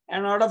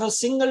 And out of a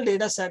single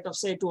data set of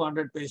say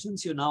 200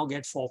 patients, you now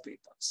get 4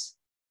 papers.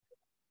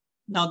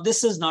 Now,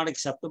 this is not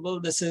acceptable.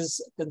 This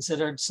is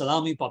considered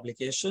salami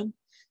publication.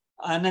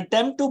 An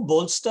attempt to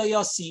bolster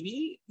your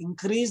CV,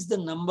 increase the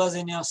numbers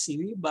in your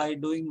CV by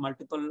doing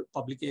multiple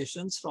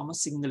publications from a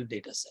single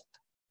data set.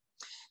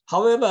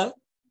 However,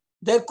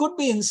 there could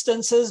be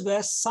instances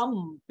where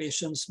some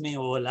patients may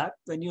overlap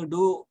when you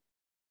do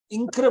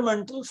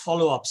incremental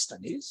follow-up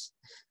studies.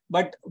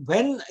 But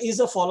when is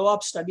a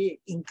follow-up study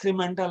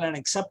incremental and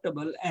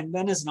acceptable, and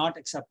when is not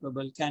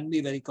acceptable can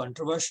be very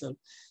controversial.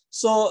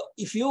 So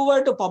if you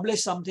were to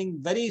publish something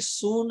very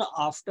soon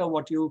after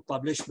what you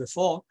published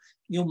before,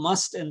 you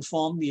must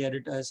inform the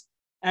editors.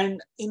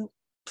 And in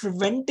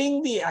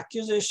preventing the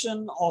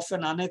accusation of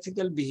an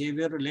unethical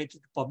behavior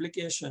related to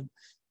publication,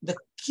 the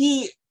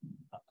key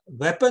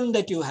weapon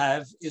that you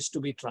have is to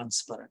be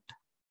transparent.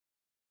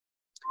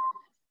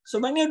 So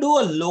when you do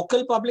a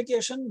local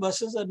publication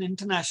versus an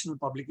international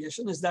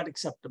publication, is that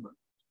acceptable?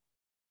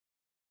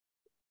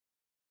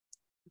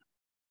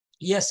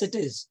 Yes, it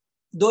is,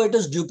 though it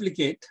is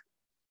duplicate.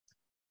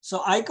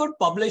 So I could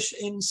publish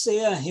in,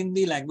 say, a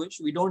Hindi language.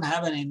 We don't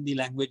have an Hindi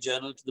language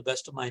journal to the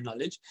best of my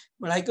knowledge,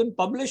 but I can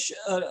publish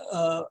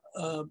a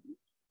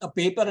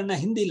paper in a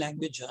Hindi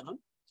language journal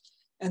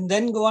and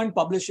then go and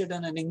publish it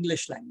in an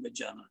English language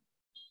journal.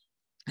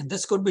 And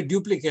this could be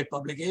duplicate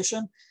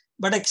publication,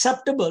 but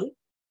acceptable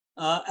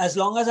as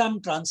long as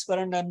I'm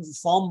transparent and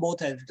inform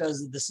both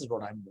editors that this is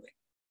what I'm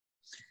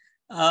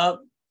doing.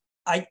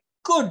 I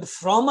could,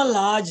 from a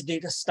large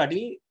data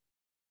study,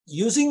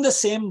 using the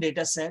same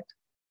data set,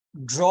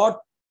 draw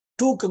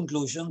 2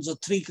 conclusions or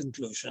 3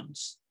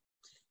 conclusions.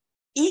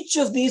 Each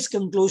of these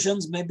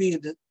conclusions may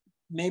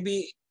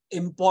be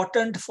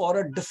important for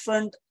a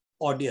different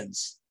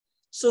audience.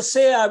 So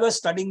say I was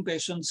studying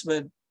patients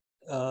with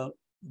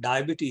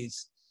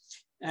diabetes,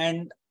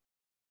 and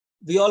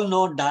we all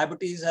know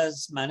diabetes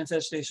has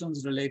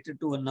manifestations related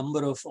to a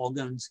number of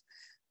organs.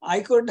 I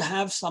could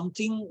have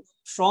something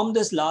from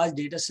this large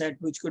data set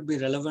which could be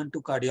relevant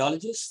to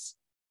cardiologists,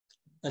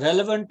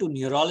 relevant to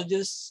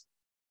neurologists,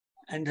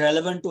 and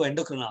relevant to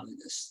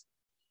endocrinologists.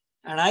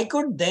 And I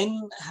could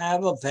then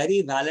have a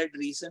very valid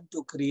reason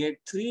to create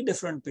 3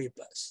 different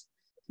papers.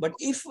 But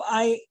if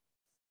I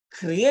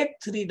create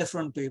 3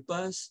 different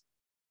papers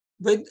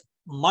with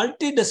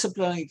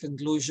multidisciplinary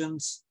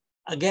conclusions,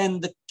 again,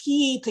 the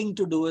key thing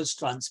to do is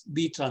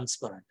be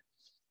transparent.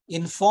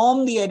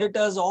 Inform the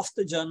editors of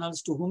the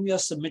journals to whom you're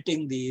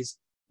submitting these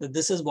that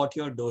this is what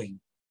you're doing,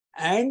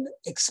 and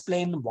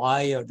explain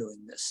why you're doing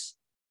this.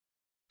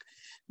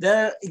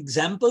 There are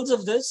examples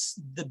of this.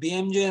 The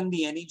BMJ and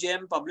the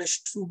NEJM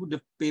published 2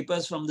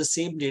 papers from the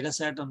same data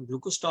set on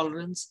glucose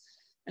tolerance,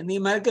 and the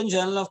American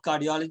Journal of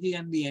Cardiology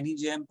and the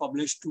NEJM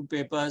published 2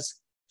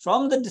 papers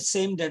from the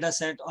same data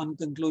set on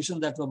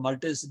conclusions that were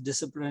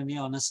multidisciplinary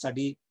on a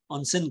study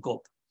on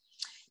syncope.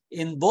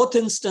 In both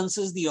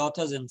instances, the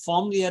authors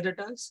informed the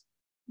editors.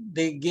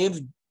 They gave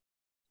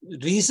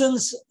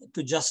reasons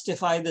to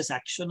justify this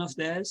action of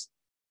theirs.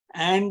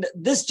 And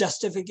this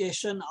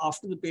justification,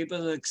 after the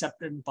papers were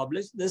accepted and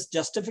published, this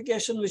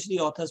justification which the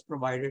authors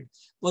provided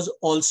was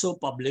also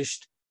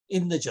published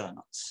in the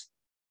journals.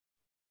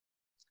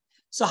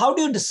 So how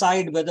do you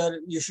decide whether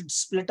you should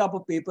split up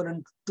a paper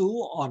into 2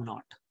 or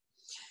not?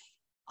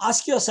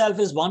 Ask yourself,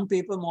 is one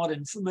paper more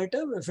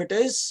informative? If it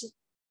is,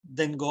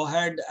 then go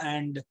ahead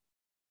and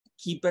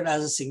keep it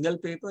as a single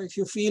paper. If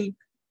you feel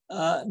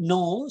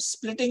no,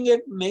 splitting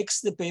it makes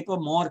the paper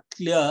more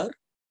clear,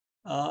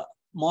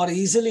 more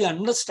easily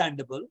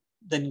understandable,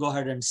 then go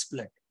ahead and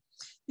split.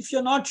 If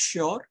you're not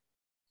sure,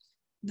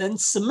 then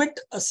submit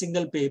a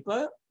single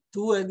paper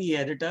to the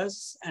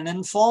editors and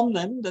inform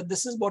them that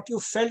this is what you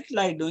felt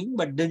like doing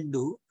but didn't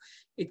do.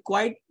 It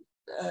quite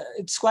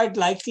it's quite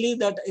likely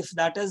that if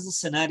that is the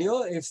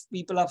scenario, if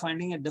people are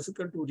finding it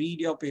difficult to read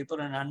your paper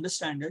and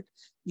understand it,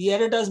 the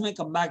editors may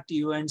come back to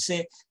you and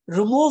say,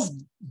 remove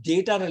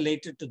data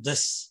related to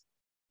this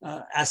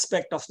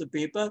aspect of the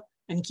paper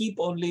and keep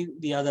only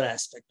the other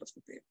aspect of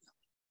the paper.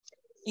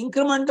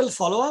 Incremental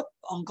follow-up,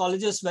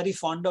 oncologists very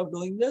fond of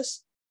doing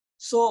this.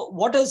 So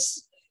what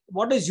is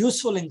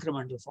useful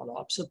incremental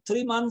follow-up? So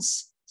 3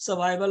 months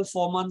survival,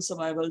 4 months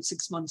survival,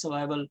 6 months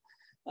survival,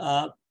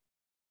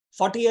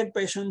 48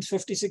 patients,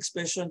 56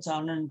 patients,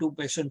 102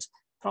 patients,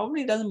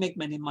 probably doesn't make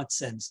much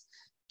sense.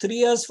 3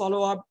 years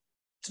follow-up,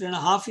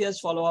 3.5 years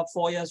follow-up,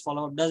 4 years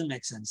follow-up doesn't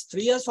make sense.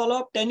 3 years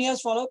follow-up, 10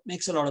 years follow-up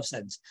makes a lot of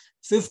sense.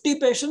 50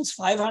 patients,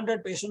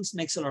 500 patients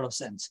makes a lot of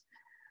sense.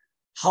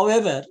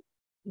 However,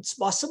 it's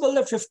possible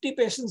that 50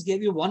 patients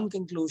gave you one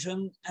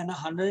conclusion and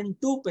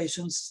 102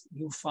 patients,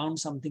 you found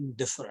something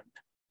different.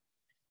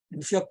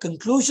 And if your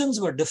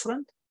conclusions were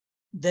different,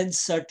 then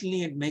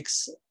certainly it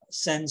makes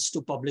sense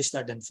to publish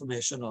that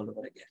information all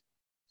over again.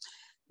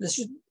 This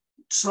should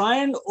try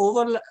and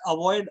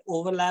avoid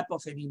overlap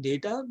of any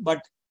data,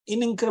 but in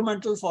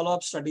incremental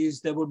follow-up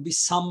studies, there would be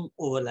some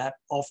overlap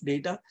of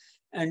data.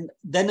 And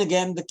then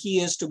again, the key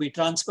is to be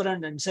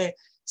transparent and say,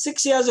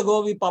 6 years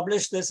ago, we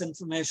published this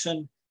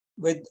information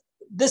with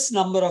this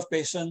number of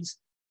patients,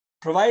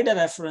 provide a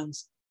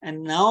reference.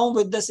 And now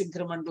with this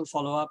incremental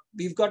follow-up,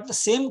 we've got the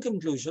same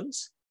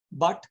conclusions,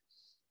 but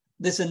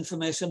this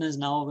information is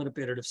now over a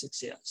period of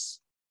 6 years.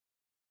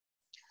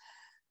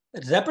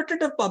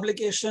 Repetitive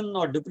publication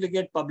or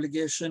duplicate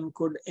publication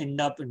could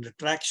end up in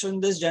retraction.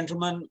 This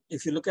gentleman,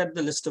 if you look at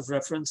the list of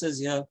references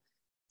here,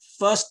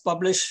 first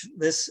published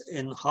this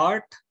in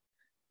Heart,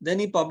 then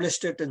he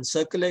published it in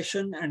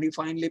Circulation, and he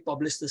finally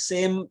published the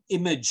same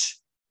image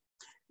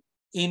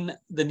in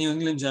the New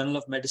England Journal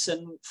of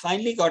Medicine,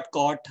 finally got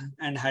caught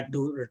and had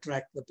to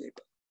retract the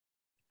paper.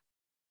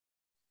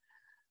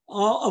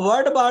 A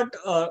word about,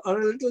 a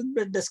little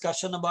bit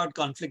discussion about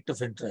conflict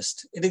of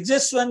interest. It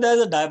exists when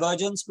there's a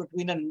divergence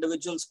between an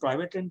individual's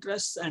private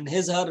interests and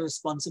his or her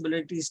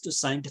responsibilities to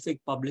scientific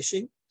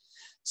publishing,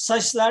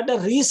 such that a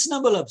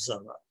reasonable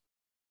observer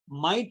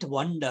might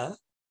wonder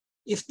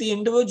if the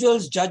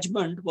individual's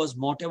judgment was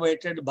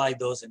motivated by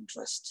those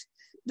interests.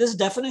 This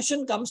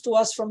definition comes to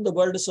us from the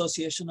World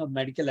Association of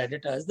Medical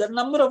Editors. There are a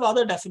number of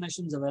other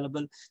definitions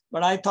available,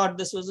 but I thought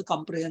this was a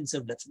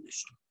comprehensive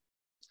definition.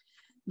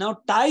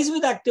 Now, ties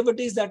with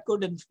activities that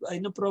could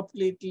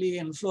inappropriately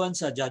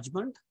influence our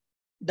judgment.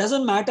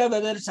 Doesn't matter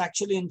whether it's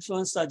actually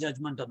influenced our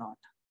judgment or not.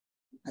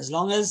 As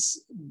long as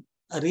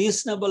a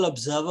reasonable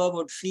observer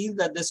would feel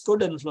that this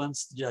could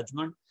influence the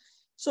judgment.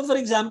 So, for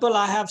example,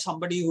 I have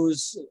somebody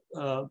whose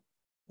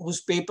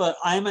paper,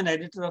 I am an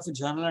editor of a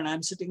journal and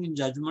I'm sitting in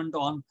judgment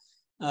on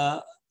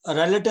a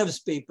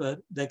relative's paper.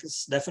 There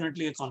is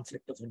definitely a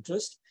conflict of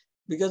interest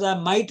because I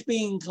might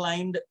be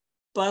inclined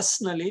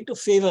personally to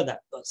favor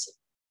that person.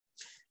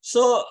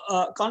 So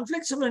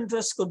conflicts of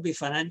interest could be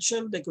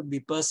financial, they could be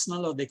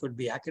personal, or they could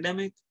be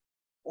academic.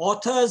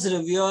 Authors,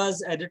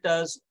 reviewers,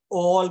 editors,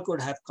 all could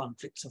have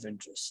conflicts of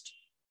interest.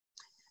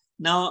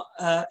 Now,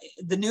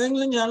 the New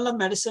England Journal of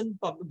Medicine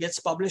gets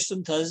published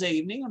on Thursday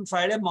evening. On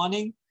Friday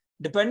morning,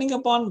 depending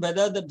upon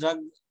whether the drug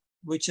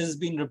which has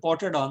been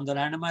reported on, the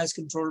randomized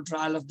controlled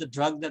trial of the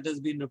drug that has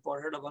been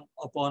reported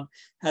upon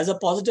has a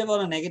positive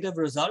or a negative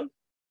result,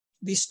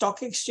 the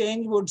stock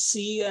exchange would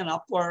see an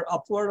upward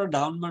or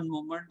downward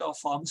movement of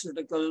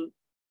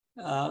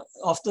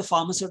the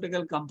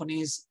pharmaceutical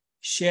companies'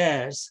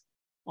 shares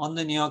on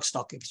the New York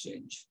Stock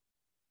Exchange.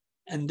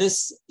 And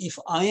this, if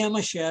I am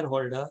a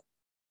shareholder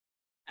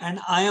and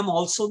I am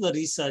also the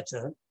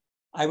researcher,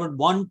 I would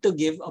want to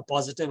give a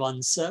positive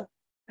answer,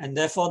 and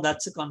therefore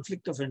that's a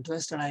conflict of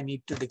interest and I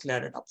need to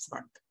declare it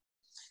upfront.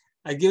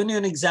 I've given you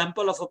an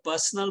example of a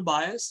personal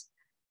bias.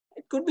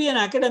 It could be an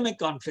academic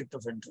conflict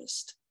of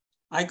interest.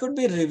 I could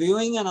be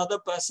reviewing another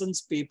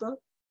person's paper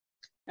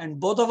and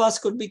both of us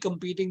could be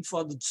competing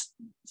for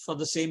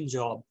the same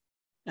job.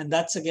 And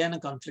that's again a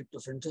conflict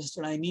of interest.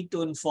 And I need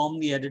to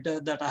inform the editor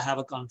that I have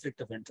a conflict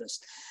of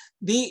interest.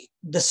 The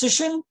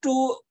decision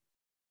to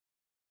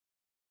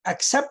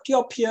accept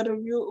your peer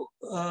review,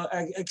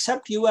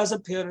 accept you as a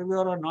peer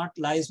reviewer or not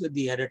lies with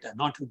the editor,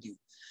 not with you.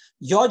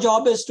 Your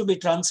job is to be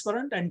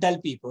transparent and tell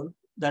people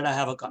that I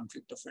have a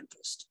conflict of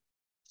interest.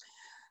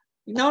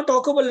 We now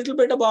talk a little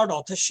bit about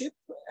authorship.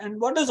 And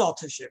what is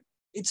authorship?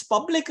 It's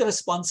public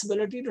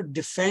responsibility to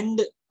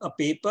defend a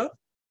paper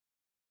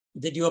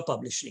that you are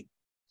publishing.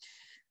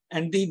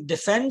 And the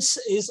defense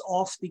is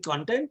of the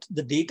content,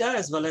 the data,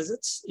 as well as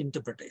its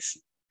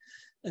interpretation.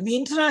 And the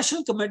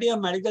International Committee of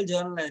Medical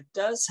Journal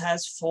Editors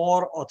has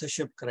 4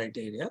 authorship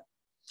criteria: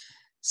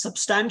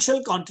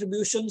 substantial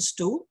contributions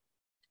to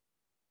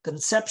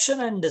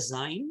conception and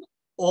design,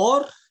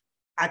 or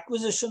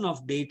acquisition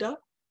of data,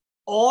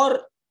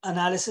 or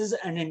analysis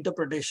and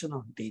interpretation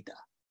of data.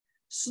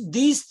 So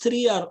these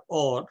 3 are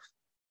or,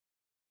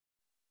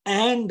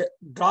 and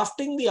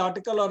drafting the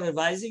article or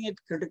revising it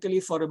critically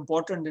for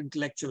important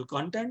intellectual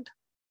content,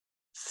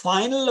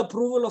 final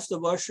approval of the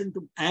version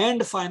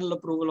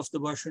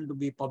to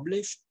be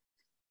published,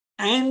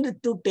 and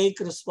to take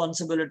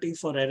responsibility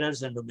for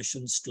errors and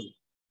omissions too.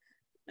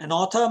 An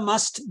author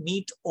must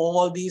meet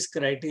all these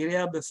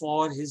criteria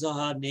before his or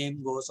her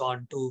name goes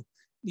on to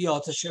the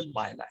authorship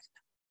byline.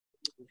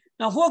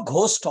 Now, who are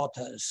ghost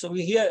authors? So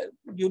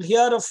you'll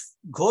hear of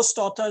ghost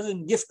authors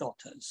and gift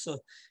authors. So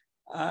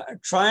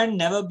try and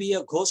never be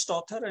a ghost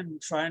author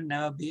and try and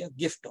never be a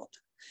gift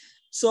author.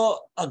 So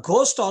a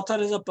ghost author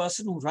is a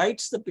person who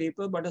writes the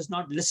paper but is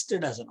not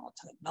listed as an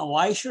author. Now,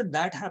 why should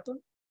that happen?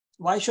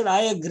 Why should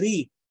I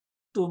agree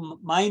to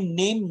my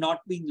name not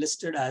being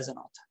listed as an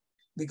author?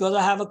 Because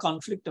I have a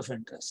conflict of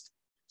interest.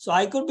 So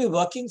I could be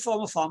working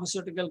for a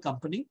pharmaceutical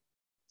company.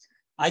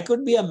 I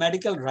could be a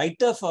medical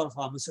writer for a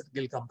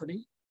pharmaceutical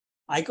company.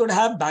 I could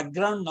have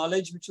background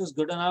knowledge which was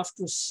good enough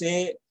to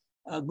say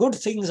good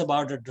things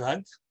about a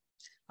drug.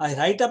 I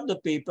write up the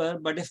paper,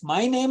 but if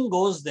my name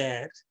goes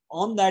there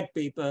on that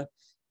paper,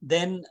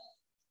 then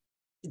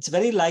it's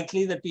very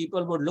likely that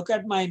people would look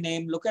at my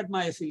name, look at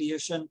my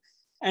affiliation,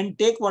 and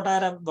take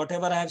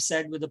whatever I have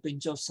said with a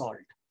pinch of salt.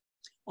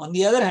 On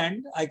the other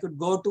hand, I could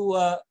go to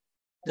a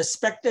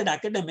respected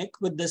academic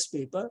with this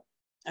paper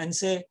and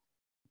say,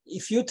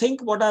 if you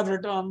think what I've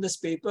written on this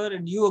paper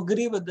and you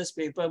agree with this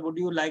paper, would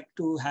you like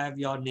to have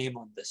your name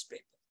on this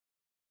paper?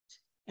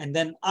 And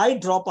then I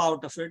drop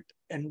out of it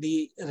and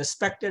the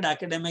respected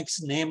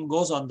academic's name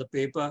goes on the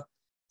paper,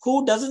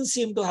 who doesn't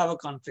seem to have a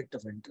conflict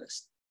of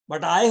interest.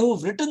 But I,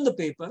 who've written the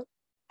paper,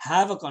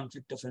 have a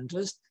conflict of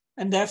interest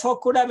and therefore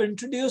could have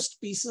introduced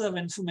pieces of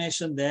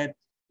information there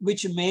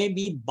which may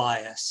be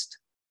biased.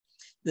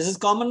 This is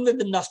common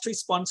with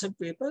industry-sponsored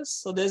papers.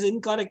 So there's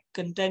incorrect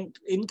content,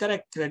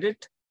 incorrect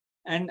credit,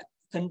 and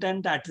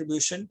content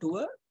attribution to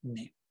a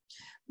name.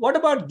 What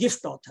about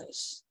gift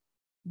authors?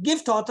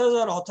 Gift authors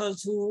are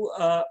authors who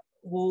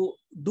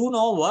do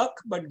no work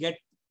but get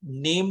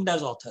named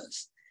as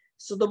authors.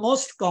 So the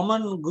most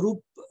common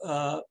group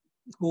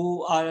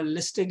who are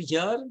listed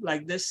here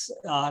like this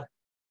are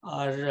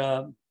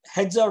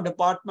heads of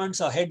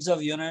departments or heads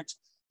of units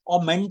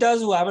or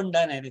mentors who haven't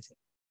done anything,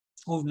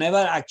 who've never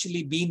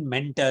actually been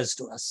mentors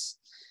to us.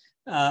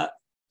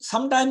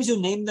 Sometimes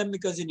you name them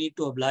because you need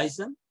to oblige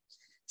them.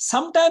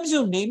 Sometimes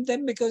you name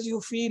them because you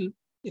feel,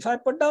 if I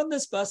put down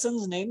this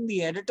person's name,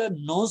 the editor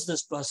knows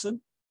this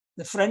person,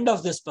 the friend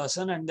of this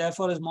person, and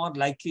therefore is more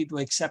likely to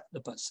accept the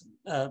person,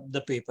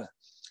 the paper.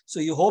 So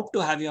you hope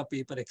to have your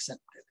paper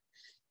accepted.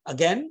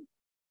 Again,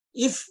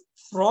 if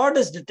fraud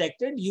is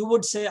detected, you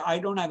would say, I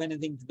don't have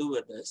anything to do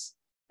with this.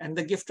 And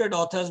the gifted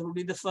authors would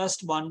be the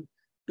first one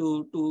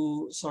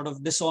to sort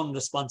of disown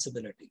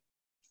responsibility.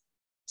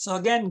 So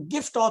again,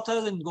 gift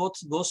authors and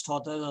ghost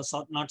authors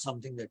are not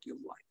something that you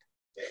want.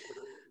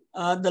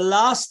 The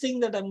last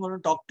thing that I'm going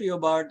to talk to you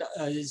about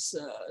is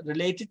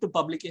related to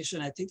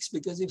publication ethics,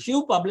 because if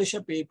you publish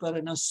a paper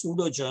in a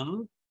pseudo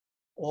journal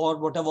or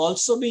what have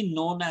also been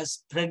known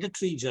as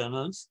predatory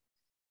journals,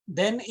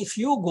 then if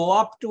you go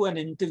up to an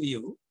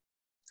interview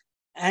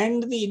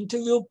and the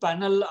interview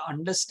panel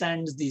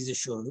understands these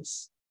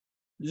issues,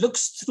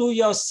 looks through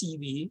your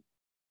CV,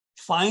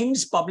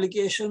 finds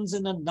publications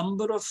in a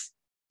number of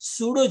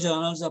pseudo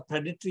journals or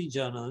predatory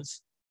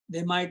journals,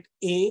 they might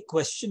A,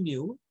 question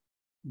you,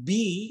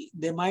 B,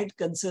 they might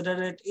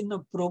consider it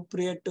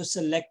inappropriate to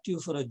select you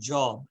for a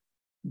job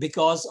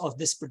because of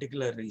this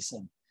particular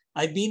reason.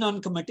 I've been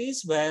on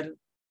committees where,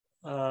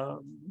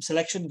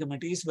 selection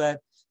committees where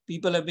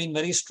people have been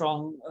very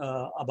strong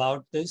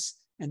about this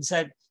and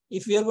said,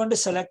 if we are going to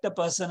select a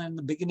person in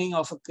the beginning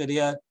of a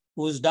career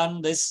who's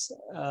done this,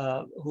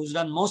 who's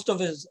done most of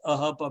his or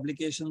her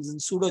publications in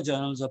pseudo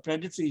journals or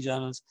predatory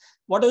journals,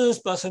 what is this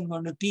person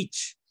going to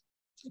teach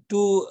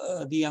to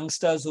the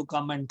youngsters who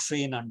come and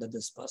train under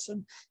this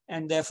person?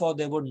 And therefore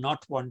they would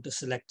not want to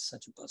select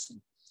such a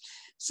person.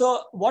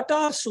 So what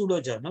are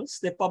pseudo journals?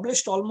 They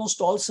published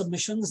almost all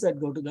submissions that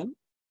go to them.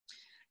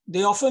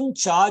 They often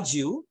charge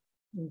you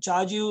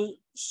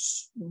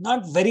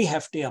not very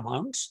hefty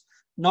amounts,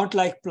 not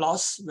like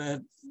PLOS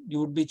where you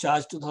would be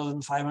charged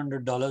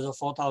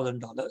 $2,500 or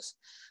 $4,000,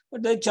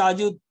 but they charge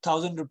you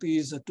 1,000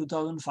 rupees or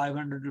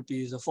 2,500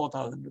 rupees or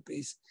 4,000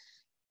 rupees.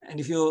 And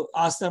if you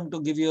ask them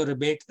to give you a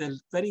rebate, they'll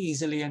very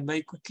easily and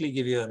very quickly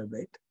give you a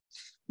rebate.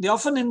 They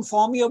often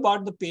inform you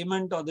about the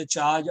payment or the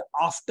charge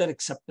after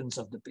acceptance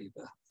of the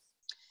paper.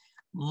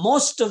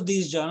 Most of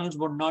these journals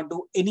would not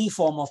do any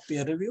form of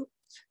peer review.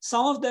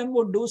 Some of them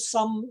would do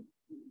some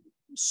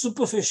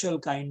superficial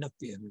kind of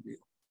peer review.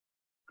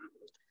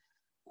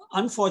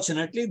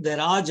 Unfortunately,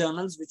 there are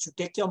journals which you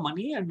take your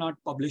money and not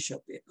publish your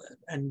paper.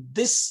 And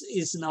this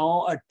is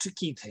now a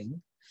tricky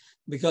thing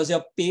because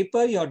your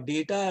paper, your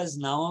data is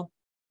now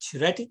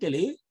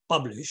theoretically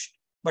published,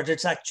 but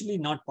it's actually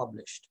not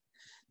published.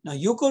 Now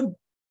you could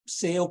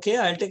say, okay,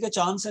 I'll take a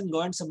chance and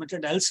go and submit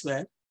it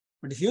elsewhere.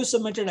 But if you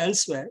submit it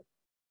elsewhere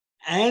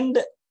and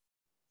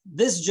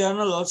this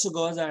journal also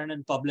goes ahead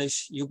and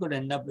publish, you could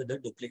end up with a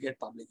duplicate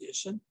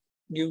publication.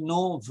 You have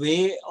no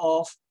way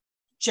of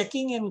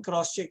checking and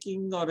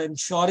cross-checking or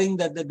ensuring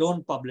that they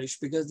don't publish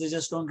because they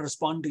just don't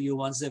respond to you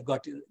once they've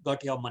got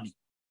your money.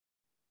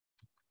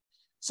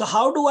 So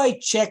how do I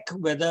check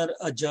whether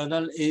a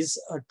journal is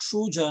a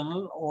true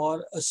journal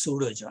or a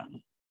pseudo journal?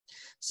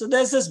 So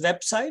there's this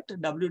website,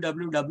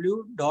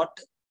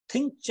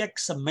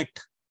 www.thinkchecksubmit.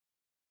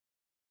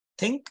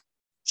 Think,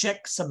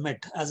 check,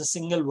 submit as a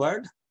single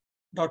word,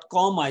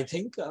 .com, I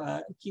think.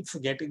 I keep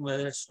forgetting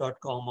whether it's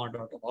 .com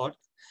or .org.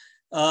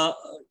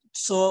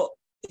 So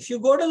if you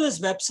go to this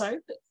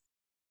website,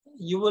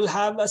 you will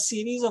have a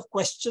series of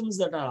questions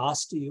that are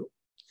asked to you.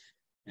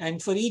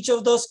 And for each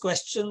of those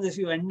questions, if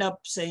you end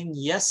up saying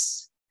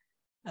yes,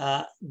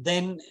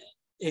 then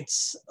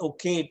it's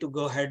okay to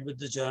go ahead with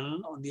the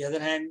journal. On the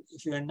other hand,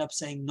 if you end up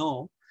saying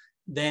no,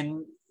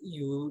 then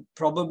you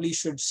probably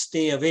should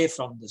stay away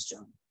from this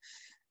journal.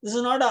 This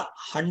is not a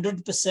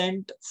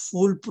 100%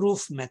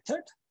 foolproof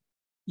method.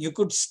 You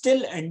could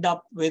still end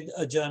up with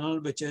a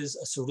journal which is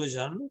a pseudo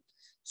journal.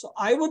 So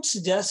I would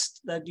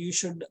suggest that you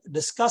should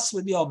discuss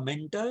with your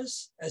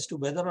mentors as to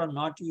whether or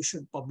not you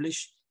should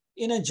publish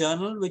in a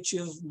journal which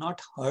you've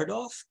not heard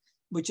of,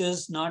 which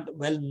is not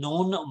well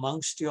known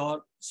amongst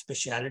your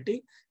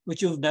specialty,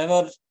 which you've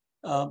never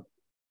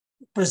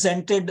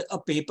presented a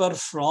paper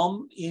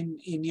from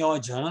in your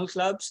journal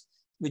clubs,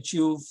 which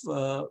you've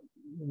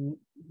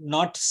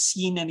not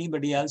seen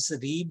anybody else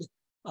read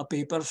a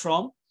paper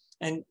from.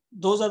 And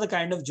those are the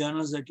kind of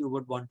journals that you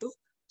would want to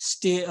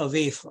stay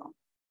away from.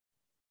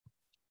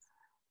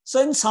 So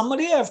in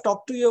summary, I've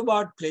talked to you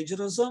about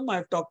plagiarism.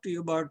 I've talked to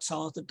you about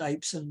some of the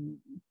types and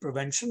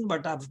prevention,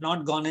 but I've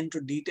not gone into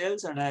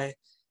details. And I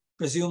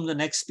presume the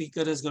next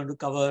speaker is going to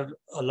cover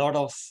a lot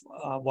of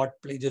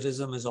what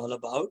plagiarism is all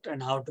about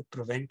and how to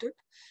prevent it.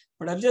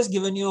 But I've just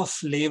given you a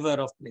flavor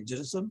of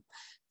plagiarism.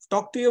 I've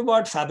talked to you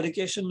about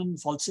fabrication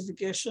and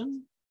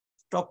falsification.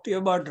 I've talked to you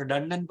about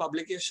redundant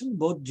publication,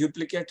 both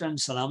duplicate and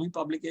salami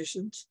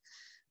publications.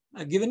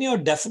 I've given you a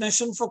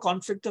definition for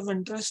conflict of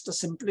interest, a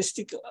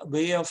simplistic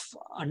way of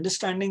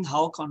understanding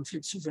how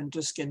conflicts of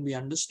interest can be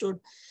understood,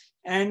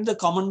 and the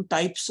common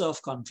types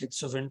of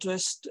conflicts of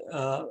interest,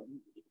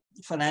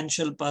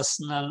 financial,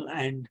 personal,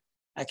 and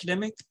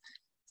academic.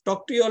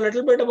 Talk to you a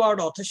little bit about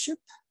authorship.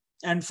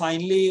 And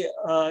finally,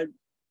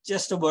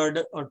 just a word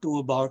or two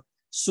about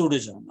pseudo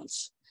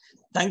journals.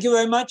 Thank you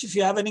very much. If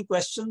you have any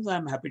questions,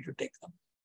 I'm happy to take them.